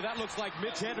 Tell you, that looks like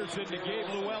Mitch Henderson to Gabe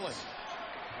Llewellyn.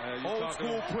 Old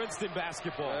school Princeton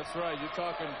basketball. That's right. You're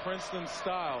talking Princeton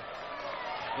style.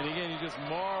 And again, you just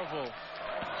marvel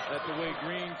at the way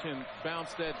Green can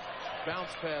bounce that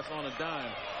bounce pass on a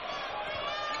dime.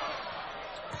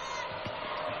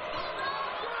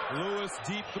 Lewis,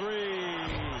 deep three.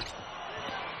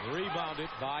 Rebounded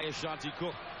by Ashanti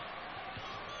Cook.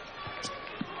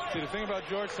 See, the thing about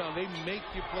Georgetown, they make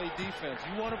you play defense.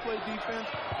 You want to play defense,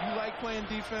 you like playing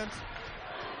defense,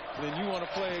 then you want to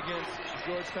play against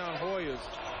Georgetown Hoyas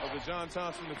of the John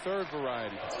Thompson III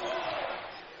variety.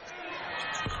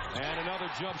 And another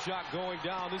jump shot going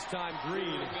down, this time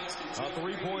Green, a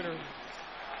three-pointer.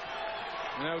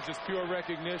 And that was just pure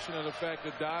recognition of the fact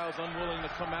that Dials unwilling to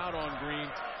come out on Green.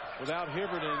 Without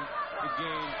Hibbert in the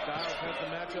game, Dials has to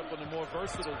match up on the more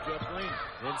versatile Jeff Green.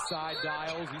 Inside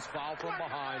Dials, he's fouled from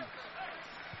behind.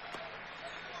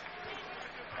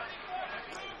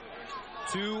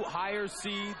 Two higher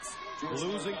seeds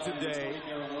losing today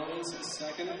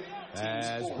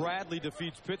as Bradley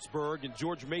defeats Pittsburgh and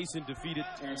George Mason defeated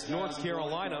North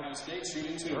Carolina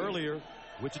earlier.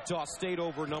 Wichita State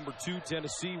over number 2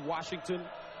 Tennessee. Washington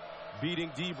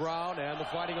beating D. Brown and the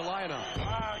Fighting Illini.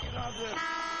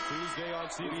 Tuesday on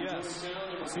CBS.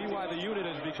 See why the unit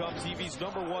has become TV's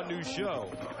 #1 news show.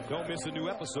 Don't miss a new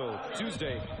episode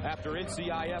Tuesday after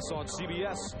NCIS on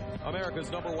CBS, America's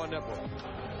 #1 network.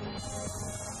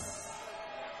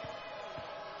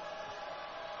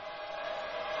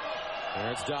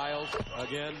 Terence Dials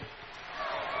again.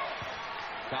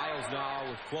 Dials now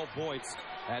with 12 points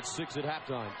at 6 at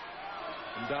halftime.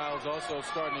 And Dials also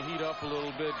starting to heat up a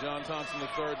little bit. John Thompson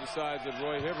III decides that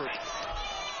Roy Hibbert,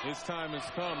 his time has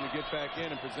come to get back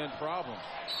in and present problems.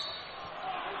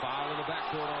 Foul in the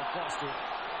backcourt on Foster.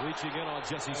 Reaching in on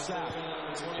Jesse Sapp.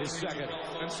 His second.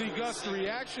 And see, Gus, the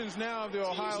reactions now of the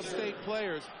Ohio State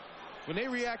players, when they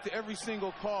react to every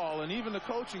single call, and even the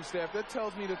coaching staff, that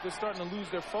tells me that they're starting to lose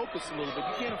their focus a little bit.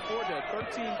 You can't afford that.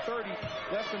 13:30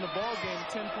 left in the ball game,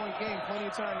 10-point game, plenty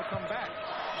of time to come back.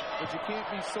 But you can't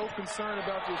be so concerned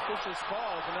about the officials'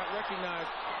 calls and not recognize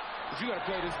that you got to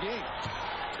play this game.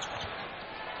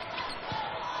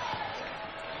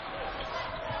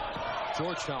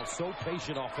 Georgetown so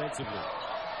patient offensively.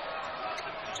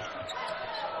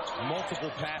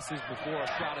 Multiple passes before a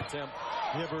shot attempt.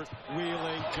 Hibbert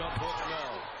wheeling, jump hook,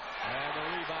 no. And the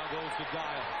rebound goes to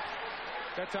Dials.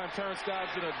 That time Terence Dials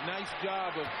did a nice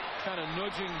job of kind of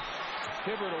nudging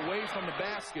Hibbert away from the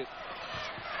basket.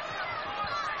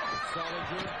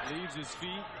 Sullinger leaves his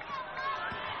feet.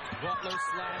 Butler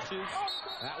slashes.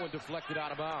 That one deflected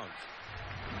out of bounds.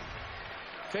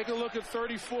 Take a look at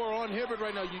 34 on Hibbert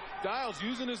right now. Dials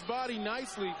using his body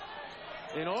nicely.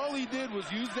 And all he did was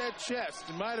use that chest.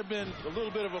 It might have been a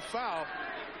little bit of a foul,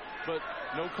 but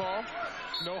no call,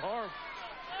 no harm.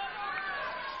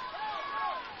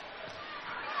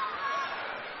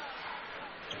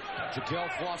 Jaquel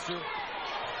Foster,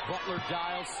 Butler,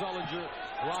 Dials, Sullinger,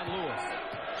 Ron Lewis.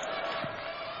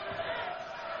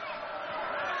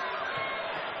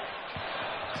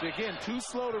 See, again, too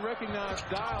slow to recognize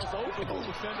Dials open. The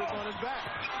defender's on his back.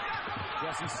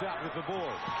 Jesse Sapp with the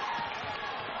board.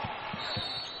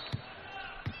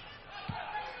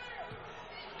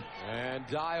 And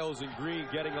Dials and Green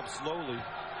getting up slowly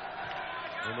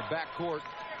in the backcourt.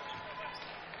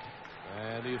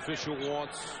 And the official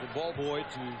wants the ball boy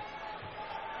to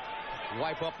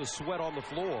wipe up the sweat on the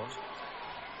floor.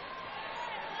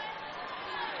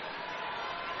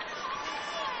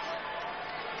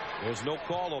 There's no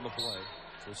call on the play.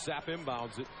 So Sapp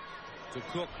inbounds it to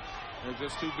Cook. There's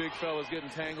just two big fellas getting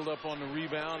tangled up on the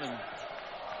rebound and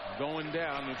going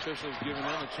down. The officials giving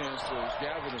them a chance to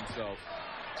gather themselves.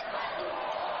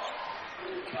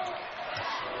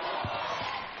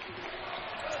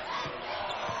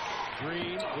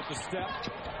 Green with the step.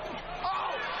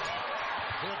 Oh!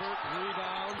 Hibbert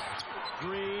rebounds.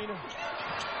 Green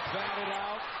batted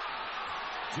out.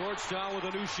 Georgetown with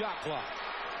a new shot clock.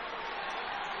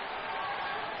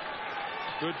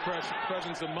 Good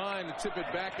presence of mind to tip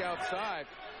it back outside.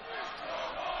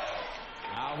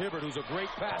 Now Hibbert, who's a great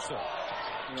passer.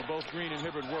 You know, both Green and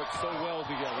Hibbert work so well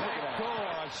together.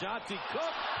 Backdoor, Ashanti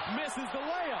Cook misses the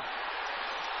layup.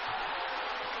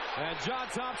 And John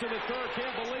Thompson III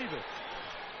can't believe it.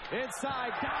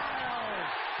 Inside, Dials.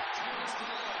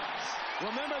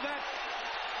 Remember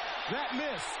that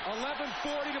miss.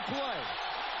 11:40 to play.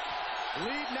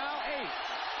 Lead now 8.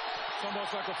 It's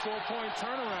almost like a 4-point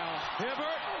turnaround.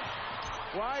 Hibbert.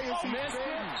 Why is he missed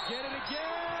it? Get it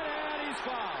again, and he's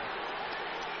fouled.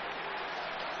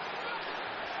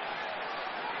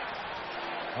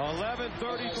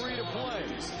 11:33 to play.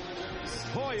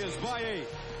 Hoyas by 8.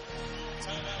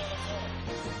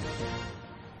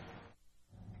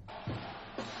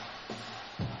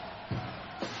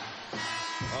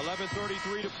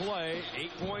 .33 to play.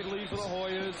 8-point lead for the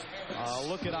Hoyas.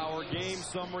 Look at our game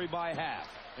summary by half.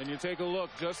 And you take a look,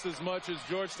 just as much as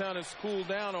Georgetown has cooled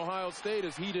down, Ohio State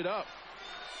has heated up.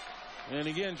 And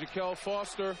again, Jaquel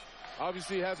Foster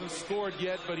Obviously hasn't scored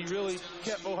yet, but he really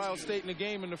kept Ohio State in the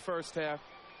game in the first half.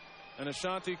 And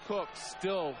Ashanti Cook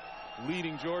still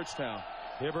leading Georgetown.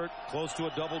 Hibbert close to a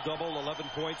double-double, 11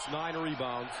 points, 9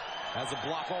 rebounds. Has a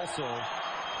block also.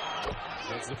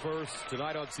 That's the first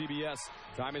tonight on CBS.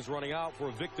 Time is running out for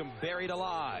A Victim Buried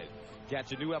Alive.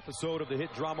 Catch a new episode of the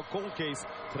hit drama Cold Case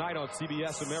tonight on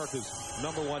CBS, America's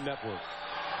 #1 network.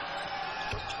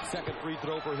 Second free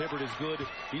throw for Hibbert is good.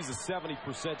 He's a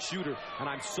 70% shooter, and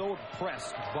I'm so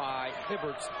impressed by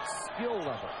Hibbert's skill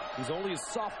level. He's only a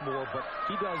sophomore, but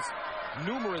he does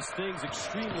numerous things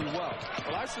extremely well.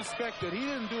 Well, I suspect that he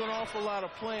didn't do an awful lot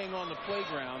of playing on the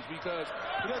playgrounds because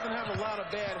he doesn't have a lot of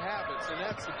bad habits, and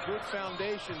that's a good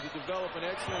foundation to develop an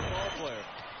excellent ball player.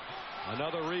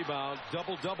 Another rebound,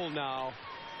 double-double now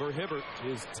for Hibbert,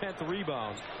 his 10th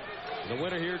rebound. The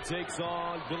winner here takes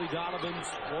on Billy Donovan's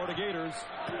Florida Gators,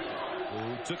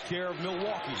 who took care of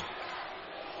Milwaukee.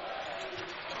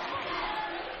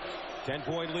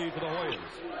 10-point lead for the Hoyas.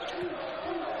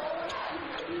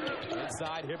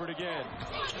 Inside, Hibbert again.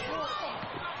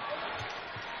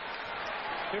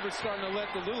 Hibbert's starting to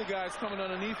let the little guys coming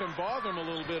underneath and bother him a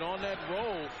little bit on that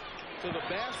roll to the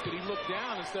basket. He looked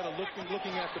down instead of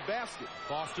looking at the basket.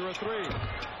 Foster a three.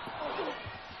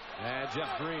 And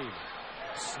Jeff Green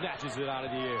snatches it out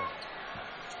of the air.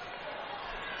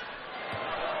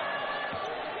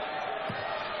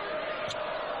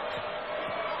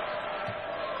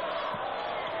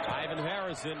 Ivan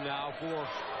Harrison now for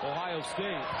Ohio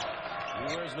State.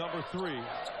 He wears number 3.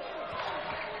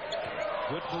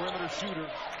 Good perimeter shooter.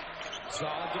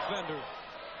 Solid defender.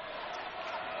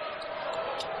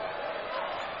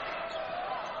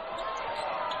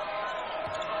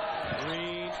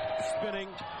 Green spinning.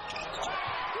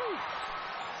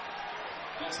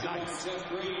 Nice.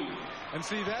 And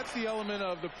see, that's the element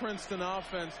of the Princeton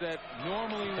offense that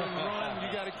normally when run,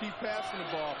 you got to keep passing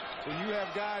the ball. When you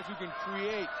have guys who can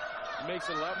create, it makes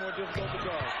it a lot more difficult to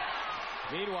guard.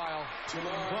 Meanwhile,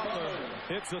 Butler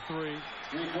hits a 3.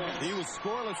 He was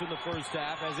scoreless in the first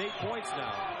half, has 8 points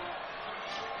now.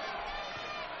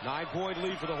 9-point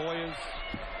lead for the Hoyas.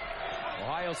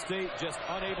 Ohio State just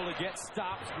unable to get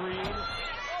stops. Green.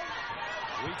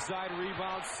 Weak side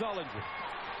rebound, Sullinger.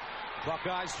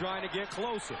 Buckeyes trying to get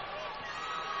closer.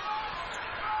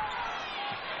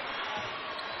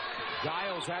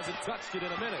 Dials hasn't touched it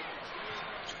in a minute.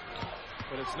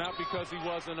 But it's not because he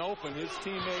wasn't open. His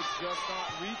teammates just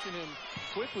aren't reaching him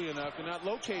quickly enough. They're not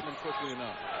locating him quickly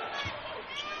enough.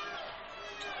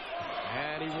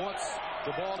 And he wants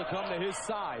the ball to come to his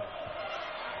side.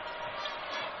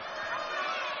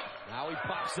 Now he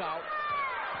pops out.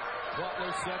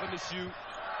 Butler 7 to shoot.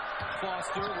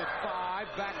 Foster with 5.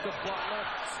 Back to Butler.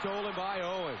 Stolen by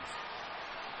Owens.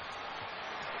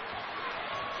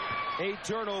 8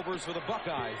 turnovers for the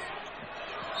Buckeyes.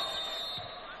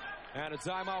 And a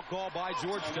timeout call by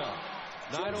Georgetown.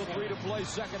 9:03 to play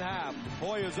second half.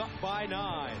 Hoyas up by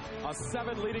 9. A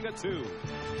 7 leading a 2.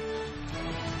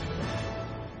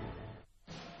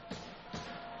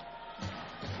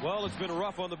 Well, it's been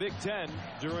rough on the Big Ten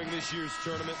during this year's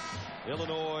tournament.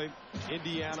 Illinois,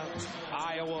 Indiana,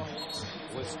 Iowa,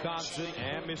 Wisconsin,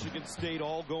 and Michigan State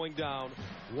all going down.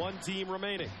 One team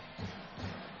remaining.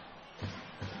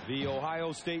 The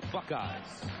Ohio State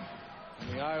Buckeyes.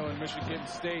 The Iowa and Michigan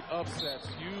State upsets,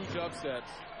 huge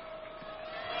upsets.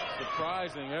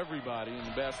 Surprising everybody in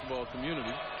the basketball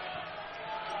community.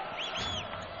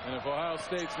 And if Ohio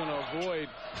State's going to avoid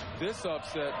this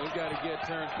upset, they've got to get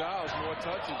Terence Dials more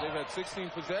touches. They've had 16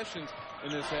 possessions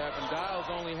in this half, and Dials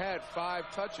only had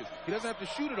 5 touches. He doesn't have to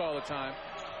shoot it all the time.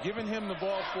 Giving him the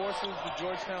ball forces the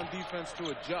Georgetown defense to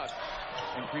adjust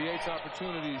and creates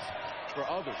opportunities for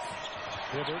others.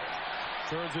 Hibbert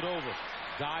turns it over.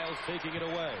 Dials taking it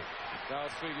away.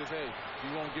 Dials figures, hey,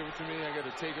 you won't give it to me, I got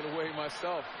to take it away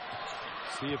myself.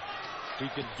 See if he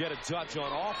can get a touch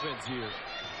on offense here.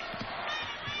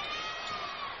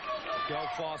 Kel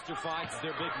Foster finds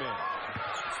their big man.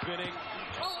 Spinning,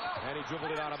 and he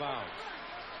dribbled it out of bounds.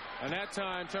 And that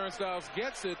time, Terence Dials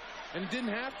gets it and didn't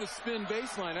have to spin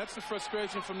baseline. That's the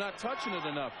frustration from not touching it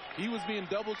enough. He was being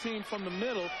double-teamed from the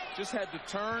middle, just had to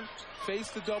turn,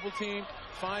 face the double team,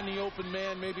 find the open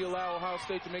man, maybe allow Ohio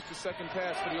State to make the second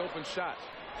pass for the open shot.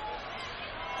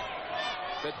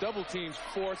 That double team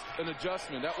forced an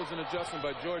adjustment. That was an adjustment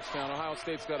by Georgetown. Ohio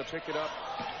State's got to pick it up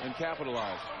and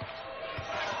capitalize.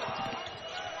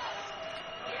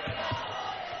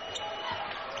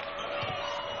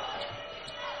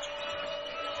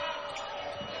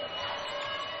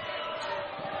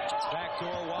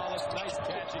 Backdoor Wallace, nice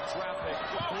catch in traffic.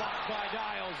 Blocked by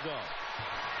Dials, though.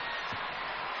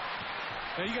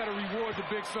 Now you got to reward the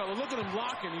big fella. Look at him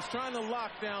locking. He's trying to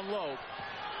lock down low.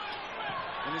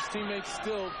 And his teammates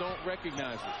still don't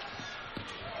recognize it.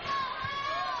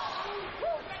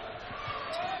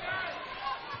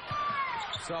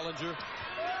 Sullinger.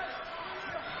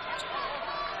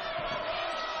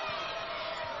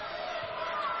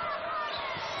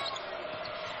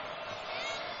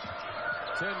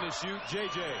 Ten to shoot,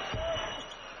 JJ.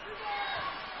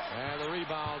 And the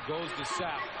rebound goes to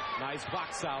Sapp. Nice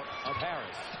box out of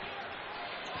Harris.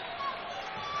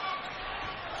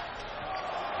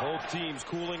 Both teams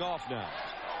cooling off now.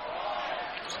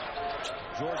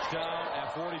 Georgetown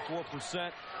at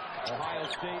 44%. Ohio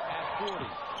State at 40.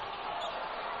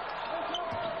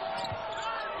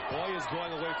 Hoyas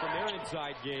going away from their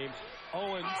inside game.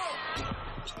 Owens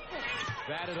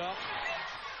batted up.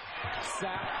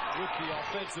 Sapp with the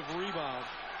offensive rebound.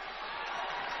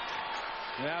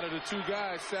 And out of the two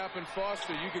guys, Sapp and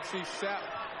Foster, you could see Sapp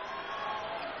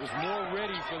was more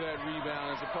ready for that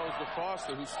rebound as opposed to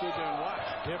Foster, who stood there and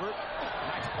watched. Hibbert,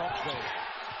 nice pump fake.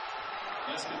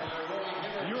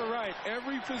 You're right.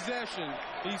 Every possession,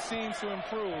 he seems to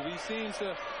improve. He seems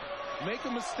to make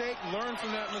a mistake, learn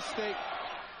from that mistake,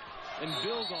 and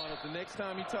build on it the next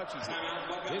time he touches it.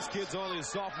 This kid's only a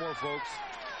sophomore, folks.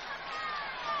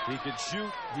 He can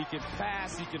shoot, he can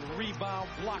pass, he can rebound,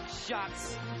 block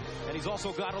shots, and he's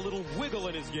also got a little wiggle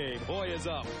in his game. Hoyas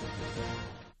up.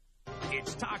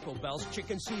 It's Taco Bell's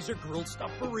Chicken Caesar Grilled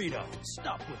Stuffed Burrito.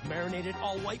 Stuffed with marinated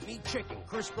all-white meat chicken,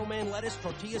 crisp romaine lettuce,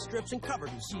 tortilla strips, and covered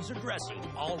in Caesar dressing.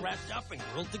 All wrapped up and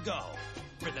grilled to go.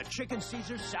 For the Chicken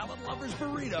Caesar Salad Lovers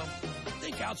Burrito,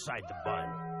 think outside the bun.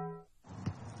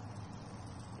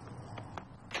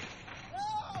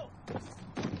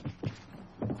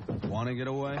 Want to get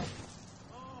away?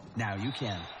 Now you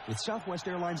can. With Southwest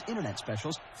Airlines Internet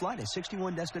Specials, fly to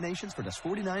 61 destinations for just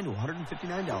 $49 to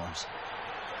 $159.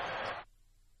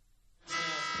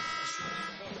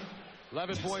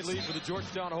 11-point lead for the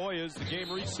Georgetown Hoyas. The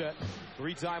game reset.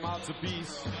 3 timeouts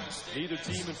apiece. Neither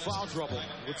team in foul trouble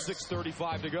with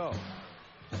 6:35 to go.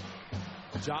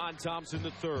 John Thompson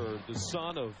III, the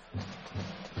son of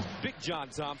Big John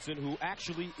Thompson, who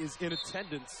actually is in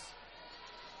attendance.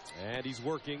 And he's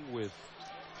working with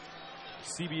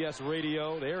CBS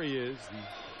Radio. There he is,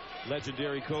 the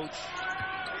legendary coach.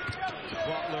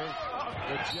 Butler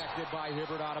rejected by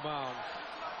Hibbert, out of bounds.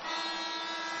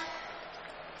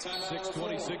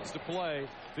 6:26 to play.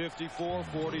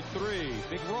 54-43.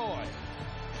 Big Roy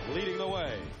leading the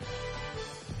way.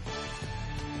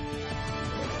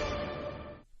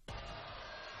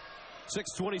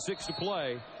 .626 to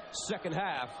play. Second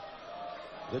half.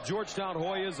 The Georgetown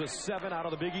Hoyas, a 7 out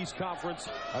of the Big East Conference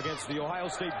against the Ohio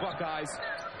State Buckeyes.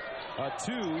 A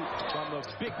 2 from the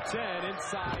Big Ten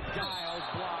inside. Dials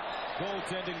block.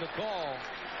 Goaltending the call.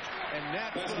 And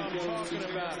that's what I'm talking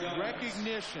about.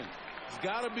 Recognition. It's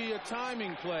got to be a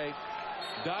timing play.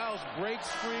 Dials breaks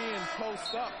free and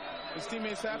posts up. His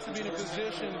teammates have to be in a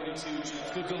position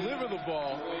to deliver the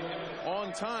ball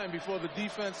on time before the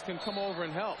defense can come over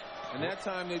and help. And that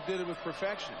time they did it with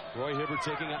perfection. Roy Hibbert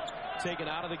taken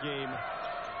out of the game.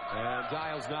 And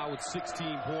Dials now with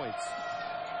 16 points.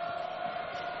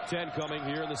 10 coming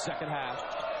here in the second half.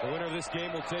 The winner of this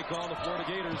game will take on the Florida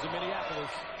Gators in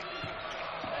Minneapolis.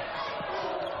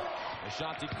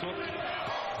 Ashanti Cook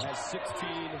has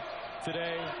 16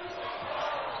 today.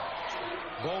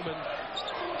 Bowman.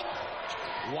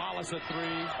 Wallace a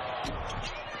 3.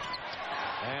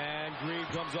 And Green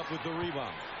comes up with the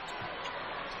rebound.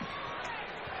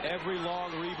 Every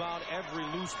long rebound, every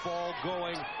loose ball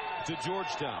going to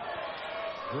Georgetown.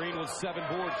 Green with 7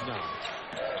 boards now.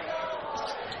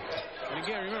 And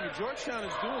again, remember, Georgetown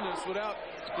is doing this without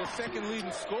the second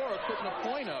leading scorer putting a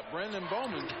point up. Brendan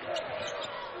Bowman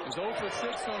is 0 for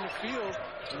 6 on the field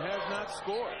and has not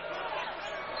scored.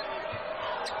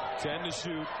 10 to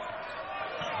shoot.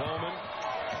 Bowman.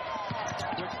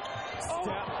 Quick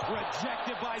step.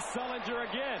 Rejected by Sullinger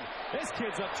again. This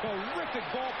kid's a terrific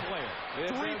ball player.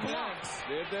 There's 3 blocks.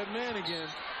 There's that man again.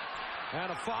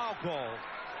 And a foul call.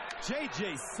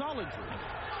 J.J.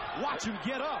 Sullinger. Watch him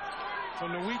get up.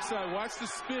 From the weak side. Watch the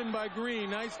spin by Green.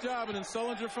 Nice job. And then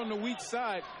Sullinger from the weak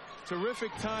side.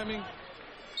 Terrific timing.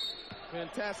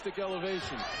 Fantastic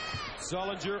elevation.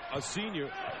 Sullinger, a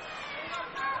senior.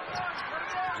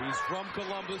 He's from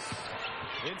Columbus.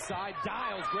 Inside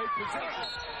Dials, great possession.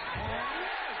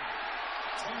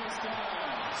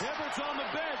 Hibbert's on the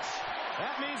bench.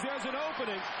 That means there's an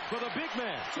opening for the big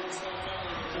man.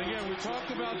 And again, we talked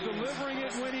about delivering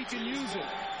it when he can use it.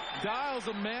 Dials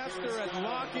a master at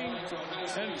locking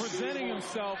and presenting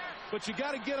himself, but you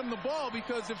got to get him the ball,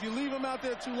 because if you leave him out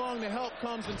there too long, the help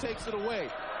comes and takes it away.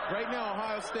 Right now,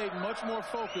 Ohio State much more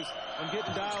focused on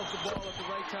getting Dials the ball at the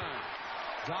right time.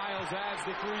 Dials adds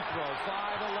the free throw.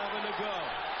 5:11 to go.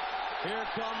 Here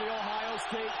come the Ohio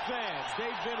State fans.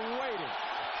 They've been waiting.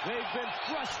 They've been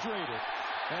frustrated.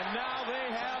 And now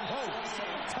they have hope.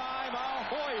 Timeout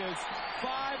Hoyas.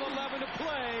 5:11 to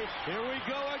play. Here we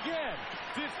go again.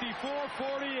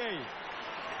 54-48.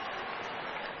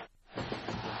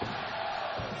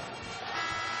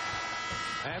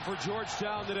 And for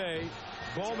Georgetown today,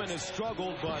 Bowman has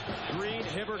struggled, but Green,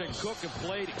 Hibbert, and Cook have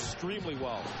played extremely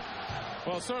well.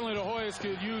 Well, certainly the Hoyas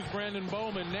could use Brandon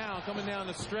Bowman now coming down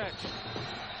the stretch.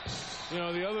 You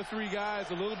know, the other three guys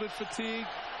a little bit fatigued.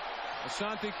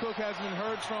 Ashanti Cook hasn't been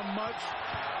heard from much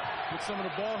with some of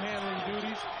the ball handling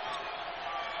duties.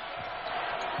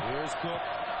 Here's Cook.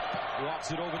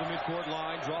 Walks it over the midcourt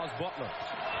line. Draws Butler.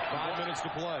 5 minutes to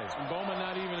play. And Bowman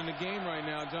not even in the game right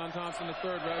now. John Thompson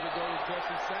III ready to go with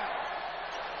Jesse Sapp.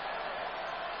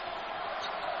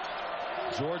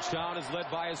 Georgetown is led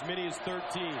by as many as 13.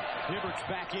 Hibbert's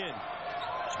back in.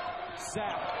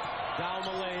 Sapp down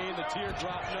the lane. The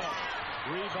teardrop no.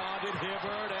 Rebounded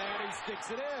Hibbert, and he sticks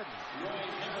it in.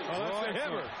 Roy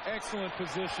Hibbert. Excellent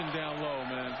position down low,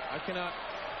 man. I cannot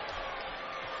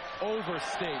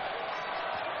overstate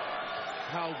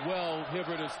how well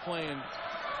Hibbert is playing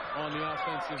on the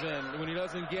offensive end. When he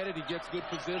doesn't get it, he gets good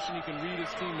position. He can read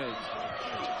his teammates.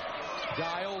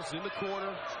 Dials in the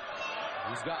corner.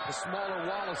 He's got the smaller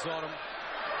Wallace on him.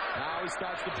 Now he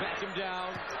starts to back him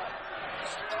down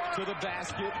to the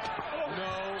basket.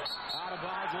 No. Out of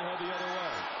bounds. Will head the other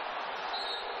way.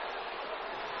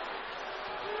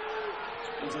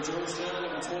 And for Georgetown,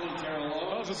 number 20, Carol.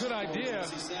 That was a good idea.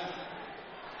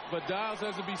 But Dials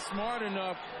has to be smart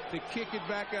enough to kick it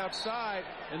back outside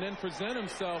and then present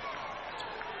himself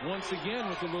once again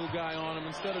with the little guy on him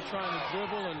instead of trying to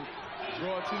dribble and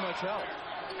draw too much help.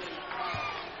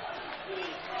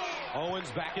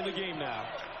 Owens back in the game now.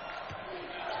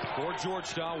 For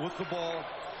Georgetown with the ball.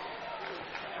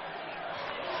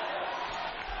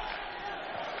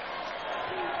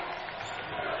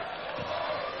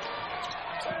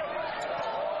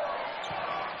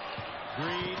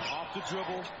 Green off the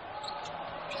dribble.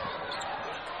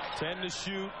 10 to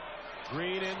shoot.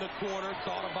 Green in the corner.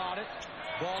 Thought about it.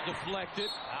 Ball deflected.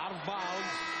 Out of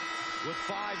bounds with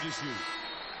 5 to shoot.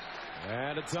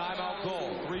 And a timeout call.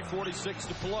 3:46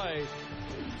 to play.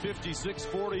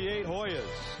 56-48 Hoyas.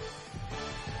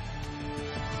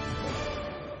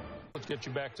 Let's get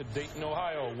you back to Dayton,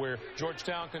 Ohio, where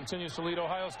Georgetown continues to lead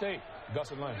Ohio State. Gus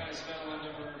and Len. Buckeyes foul on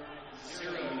number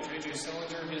 0, J.J.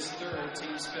 Sullinger, his third,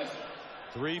 team's fifth.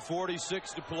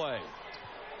 3:46 to play.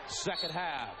 Second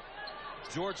half.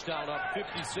 Georgetown up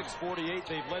 56-48.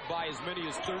 They've led by as many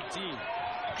as 13.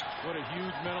 What a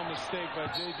huge mental mistake by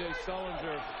J.J.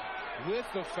 Sullinger with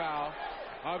the foul.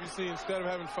 Obviously, instead of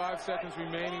having 5 seconds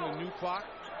remaining, a new clock.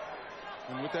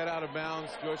 And with that out of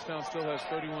bounds, Georgetown still has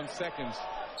 31 seconds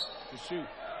to shoot.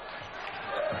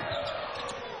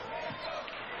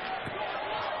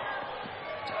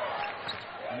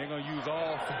 And they're going to use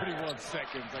all 31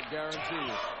 seconds, I guarantee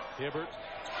you. Hibbert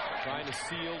trying to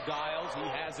seal Dials. He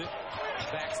has it.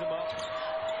 Backs him up.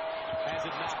 Has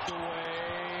it knocked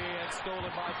away and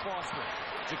stolen by Foster.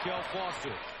 Jaquel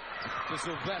Foster to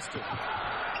Sylvester.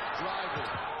 Driving.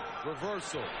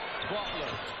 Reversal.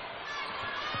 Butler.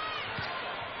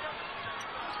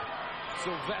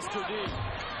 Sylvester D.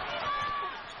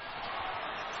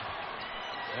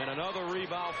 And another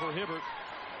rebound for Hibbert.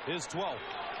 His 12th.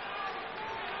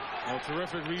 Oh,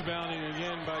 terrific rebounding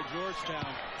again by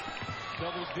Georgetown.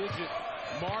 Double-digit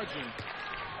margin.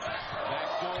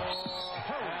 Backdoor.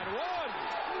 And one.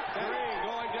 Green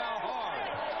going down hard.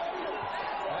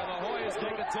 And the Hoyas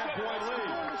take a 10-point lead.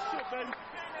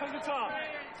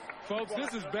 Folks,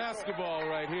 this is basketball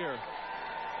right here.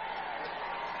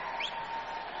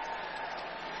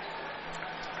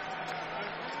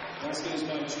 Basket is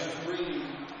by Jeff Green.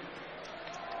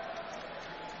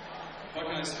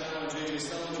 Buckeyes foul J.J.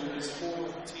 Sullinger, his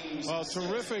fourth, team's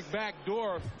Terrific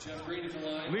backdoor Jeff Green at the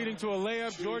line. leading to a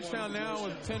layup. Georgetown now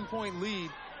with a 10-point lead.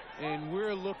 And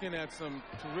we're looking at some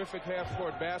terrific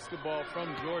half-court basketball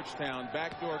from Georgetown.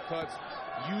 Backdoor cuts,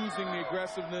 using the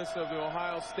aggressiveness of the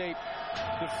Ohio State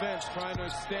defense, trying to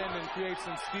extend and create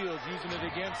some steals, using it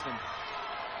against them.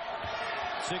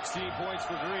 16 points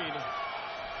for Green.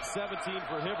 17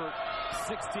 for Hibbert.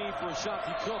 16 for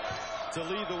Ashanti Cook to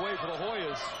lead the way for the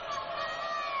Hoyas.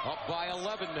 Up by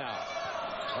 11 now.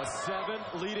 A 7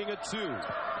 leading a 2.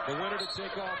 The winner to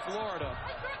take off Florida.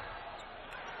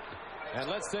 And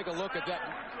let's take a look at that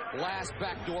last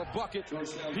backdoor bucket,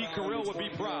 Pete Carrill would be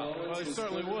proud. Well, he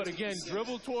certainly would. Again,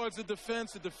 dribble towards the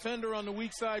defense. The defender on the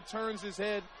weak side turns his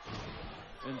head.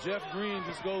 And Jeff Green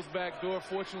just goes backdoor.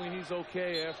 Fortunately, he's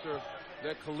okay after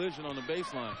that collision on the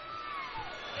baseline.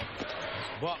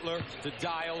 Butler to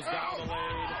Dials down the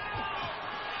lane.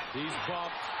 He's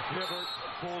bumped. Hibbert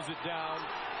pulls it down.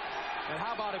 And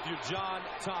how about if you're John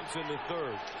Thompson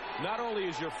III? Not only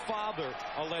is your father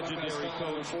a legendary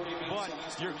coach, but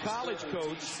your college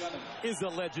coach is a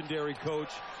legendary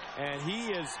coach. And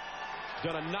he has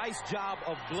done a nice job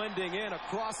of blending in a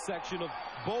cross-section of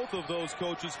both of those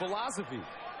coaches' philosophy.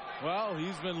 Well,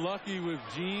 he's been lucky with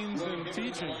genes and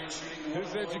teaching.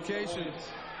 His education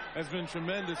has been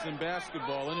tremendous in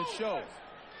basketball, and it shows.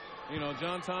 You know,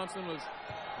 John Thompson was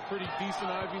a pretty decent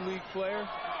Ivy League player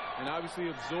and obviously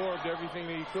absorbed everything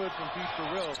that he could from Pete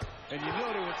Carrill. And you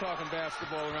know they were talking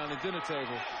basketball around the dinner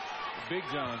table. Big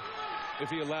John, if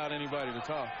he allowed anybody to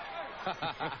talk.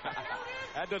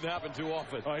 That doesn't happen too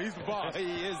often. Oh, he's the boss.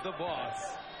 He is the boss.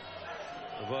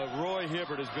 But Roy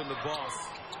Hibbert has been the boss.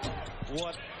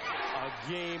 What a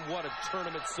game, what a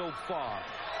tournament so far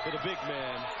for the big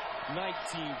man.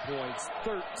 19 points,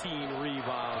 13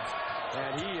 rebounds,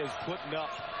 and he is putting up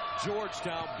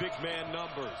Georgetown big man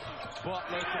numbers.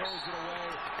 Butler throws it away.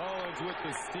 Owens with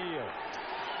the steal.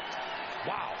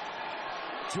 Wow.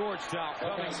 Georgetown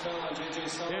coming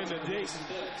into Dayton.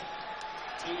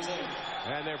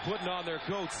 And they're putting on their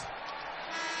coats.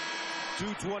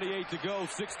 2:28 to go,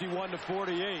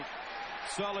 61-48.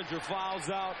 Sullinger fouls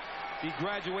out. He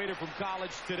graduated from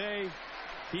college today.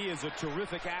 He is a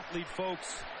terrific athlete,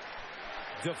 folks.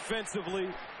 Defensively,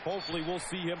 hopefully we'll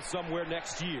see him somewhere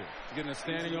next year. Getting a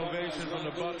standing ovation from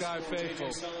the Buckeye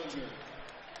faithful.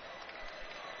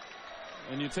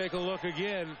 And you take a look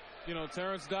again, you know,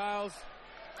 Terence Dials,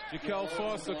 Jaquel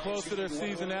Foster close to their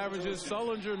season averages.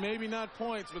 Sullinger, maybe not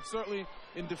points, but certainly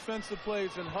in defensive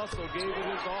plays and hustle, gave it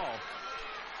his all.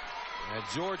 And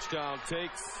Georgetown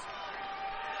takes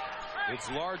its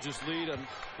largest lead, and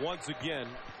once again,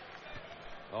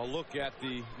 a look at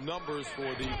the numbers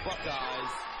for the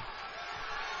Buckeyes.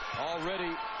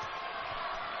 Already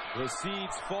the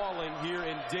seeds falling here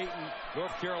in Dayton,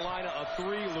 North Carolina, a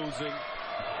 3 losing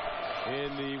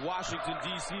in the Washington,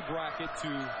 D.C. bracket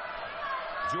to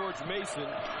George Mason.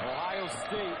 Ohio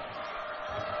State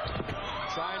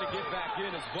trying to get back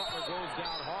in as Butler goes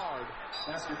down hard.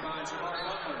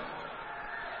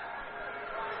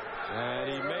 And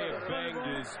he may have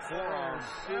banged his forearm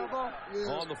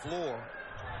on the floor.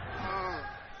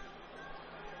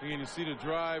 Again, you see the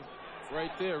drive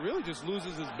right there. Really just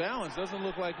loses his balance. Doesn't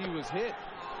look like he was hit.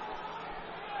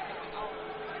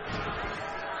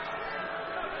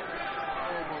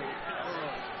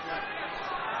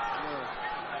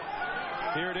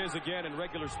 Here it is again in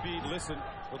regular speed. Listen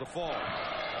for the fall.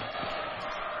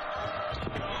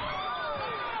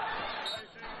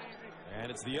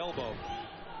 And it's the elbow.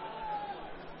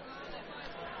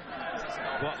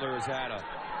 Butler has had a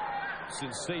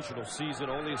sensational season,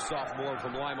 only a sophomore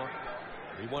from Lima.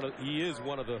 He is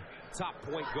one of the top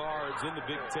point guards in the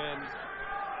Big Ten.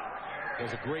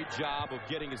 Does a great job of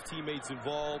getting his teammates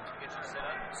involved,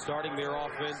 starting their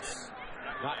offense,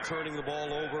 not turning the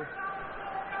ball over.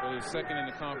 Well, he's second in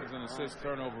the conference in assist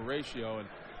turnover ratio, and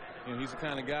you know, he's the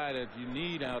kind of guy that you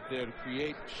need out there to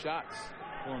create shots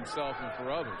for himself and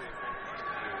for others.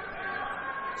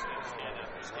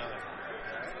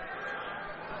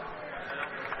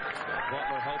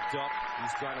 Butler helped up.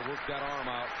 He's trying to work that arm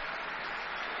out.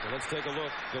 So let's take a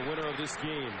look. The winner of this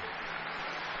game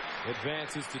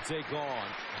advances to take on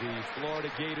the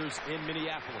Florida Gators in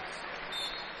Minneapolis.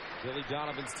 Billy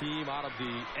Donovan's team out of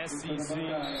the SEC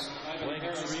playing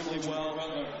extremely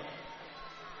well.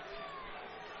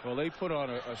 Well, they put on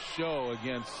a show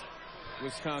against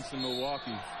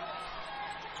Wisconsin-Milwaukee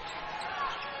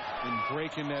in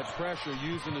breaking that pressure,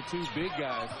 using the 2 big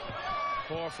guys,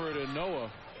 Horford and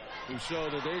Noah, who show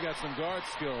that they got some guard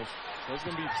skills. So it's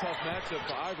going to be a tough matchup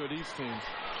for either of these teams.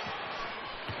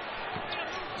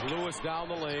 Lewis down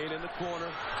the lane in the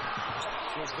corner.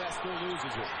 Sylvester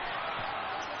loses it.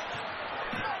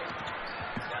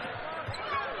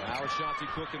 Now Ashanti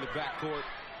Cook in the backcourt.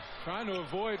 Trying to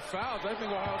avoid fouls. I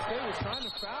think Ohio State was trying to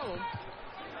foul him.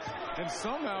 And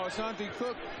somehow Ashanti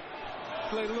Cook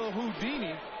played a little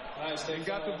Houdini and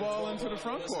got the ball into the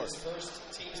front court.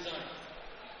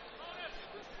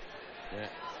 Yeah.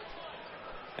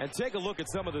 And take a look at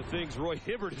some of the things Roy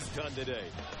Hibbert has done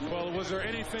today. Well, was there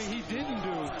anything he didn't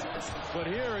do? But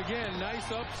here again,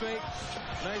 nice up fake,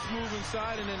 nice move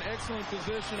inside, and an excellent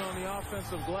position on the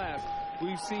offensive glass.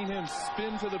 We've seen him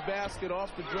spin to the basket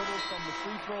off the dribble from the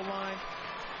free throw line.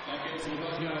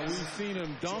 You know, we've seen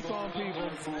him dunk on people.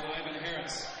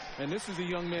 And this is a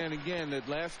young man, again, that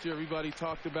last year everybody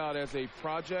talked about as a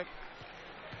project.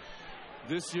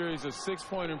 This year he's a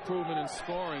 6-point improvement in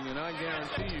scoring, and I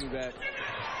guarantee you that,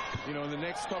 you know, in the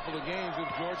next couple of games,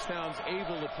 if Georgetown's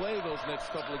able to play those next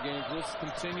couple of games, we'll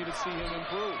continue to see him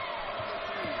improve.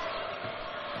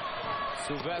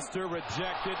 Sylvester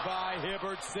rejected by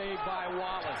Hibbert, saved by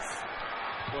Wallace.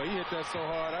 Boy, he hit that so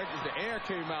hard, the air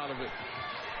came out of it.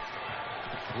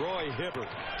 Roy Hibbert.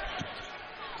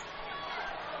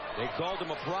 They called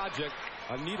him a project,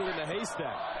 a needle in the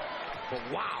haystack. But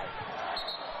wow.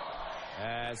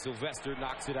 As Sylvester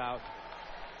knocks it out.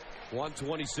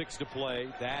 1:26 to play.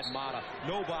 Thad Matta.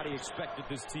 Nobody expected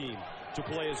this team to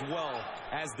play as well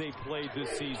as they played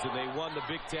this season. They won the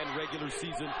Big Ten regular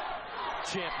season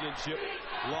championship,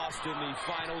 lost in the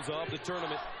finals of the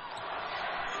tournament.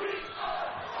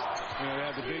 You know, they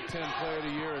had the Big Ten Player of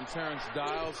the Year in Terence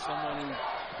Dials, someone who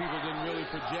people didn't really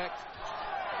project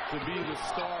to be the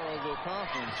star of the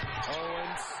conference.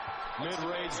 Owens,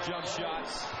 mid-range jump shot,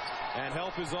 and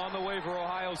help is on the way for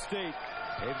Ohio State.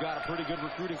 They've got a pretty good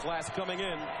recruiting class coming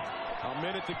in. A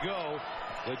minute to go.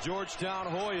 The Georgetown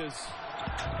Hoyas.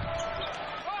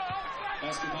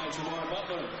 Basket by Jamar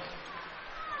Butler.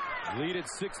 Lead at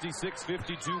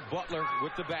 66-52. Butler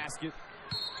with the basket.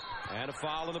 And a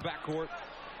foul in the backcourt.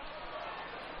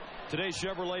 Today's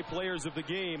Chevrolet players of the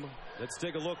game. Let's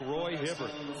take a look. Roy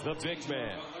Hibbert, the big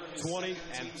man. 20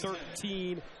 and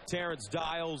 13. Terence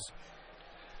Dials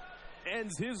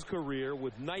ends his career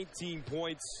with 19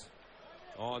 points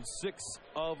on 6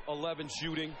 of 11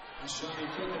 shooting.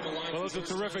 Well, it's a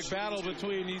terrific battle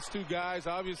between these two guys.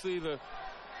 Obviously, the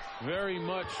very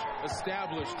much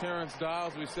established Terence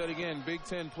Dials. We said again, Big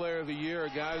Ten Player of the Year, a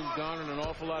guy who's garnered an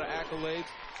awful lot of accolades.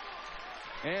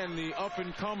 And the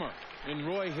up-and-comer in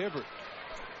Roy Hibbert.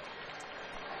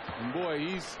 And boy,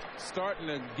 he's starting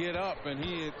to get up, and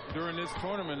he, during this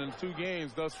tournament in 2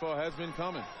 games thus far, has been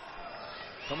coming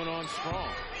on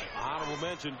strong. Honorable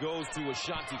mention goes to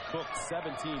Ashanti Cook,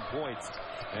 17 points.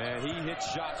 And he hit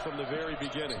shots from the very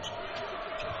beginning.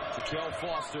 Shaquille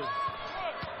Foster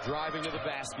driving to the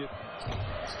basket.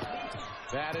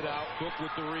 Batted out. Cook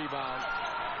with the rebound.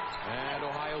 And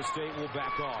Ohio State will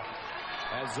back off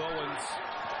as Owens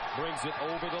brings it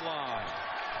over the line.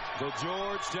 The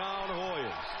Georgetown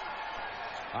Hoyas,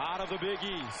 out of the Big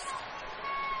East,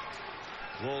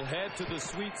 will head to the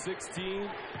Sweet 16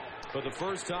 for the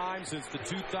first time since the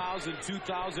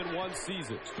 2000-2001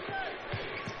 season.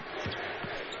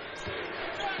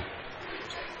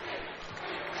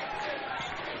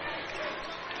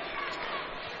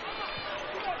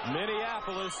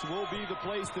 Minneapolis will be the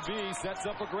place to be. Sets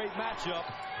up a great matchup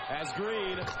as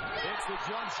Green hits the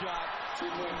jump shot.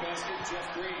 2-point basket,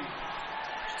 Jeff Green.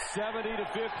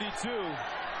 70-52.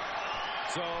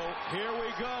 So here we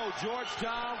go.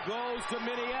 Georgetown goes to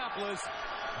Minneapolis.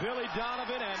 Billy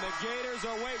Donovan and the Gators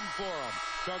are waiting for him.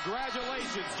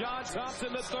 Congratulations, John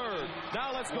Thompson III.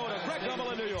 Now let's go to Greg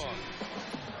Gumbel in New York.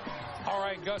 All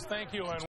right, Gus, thank you. And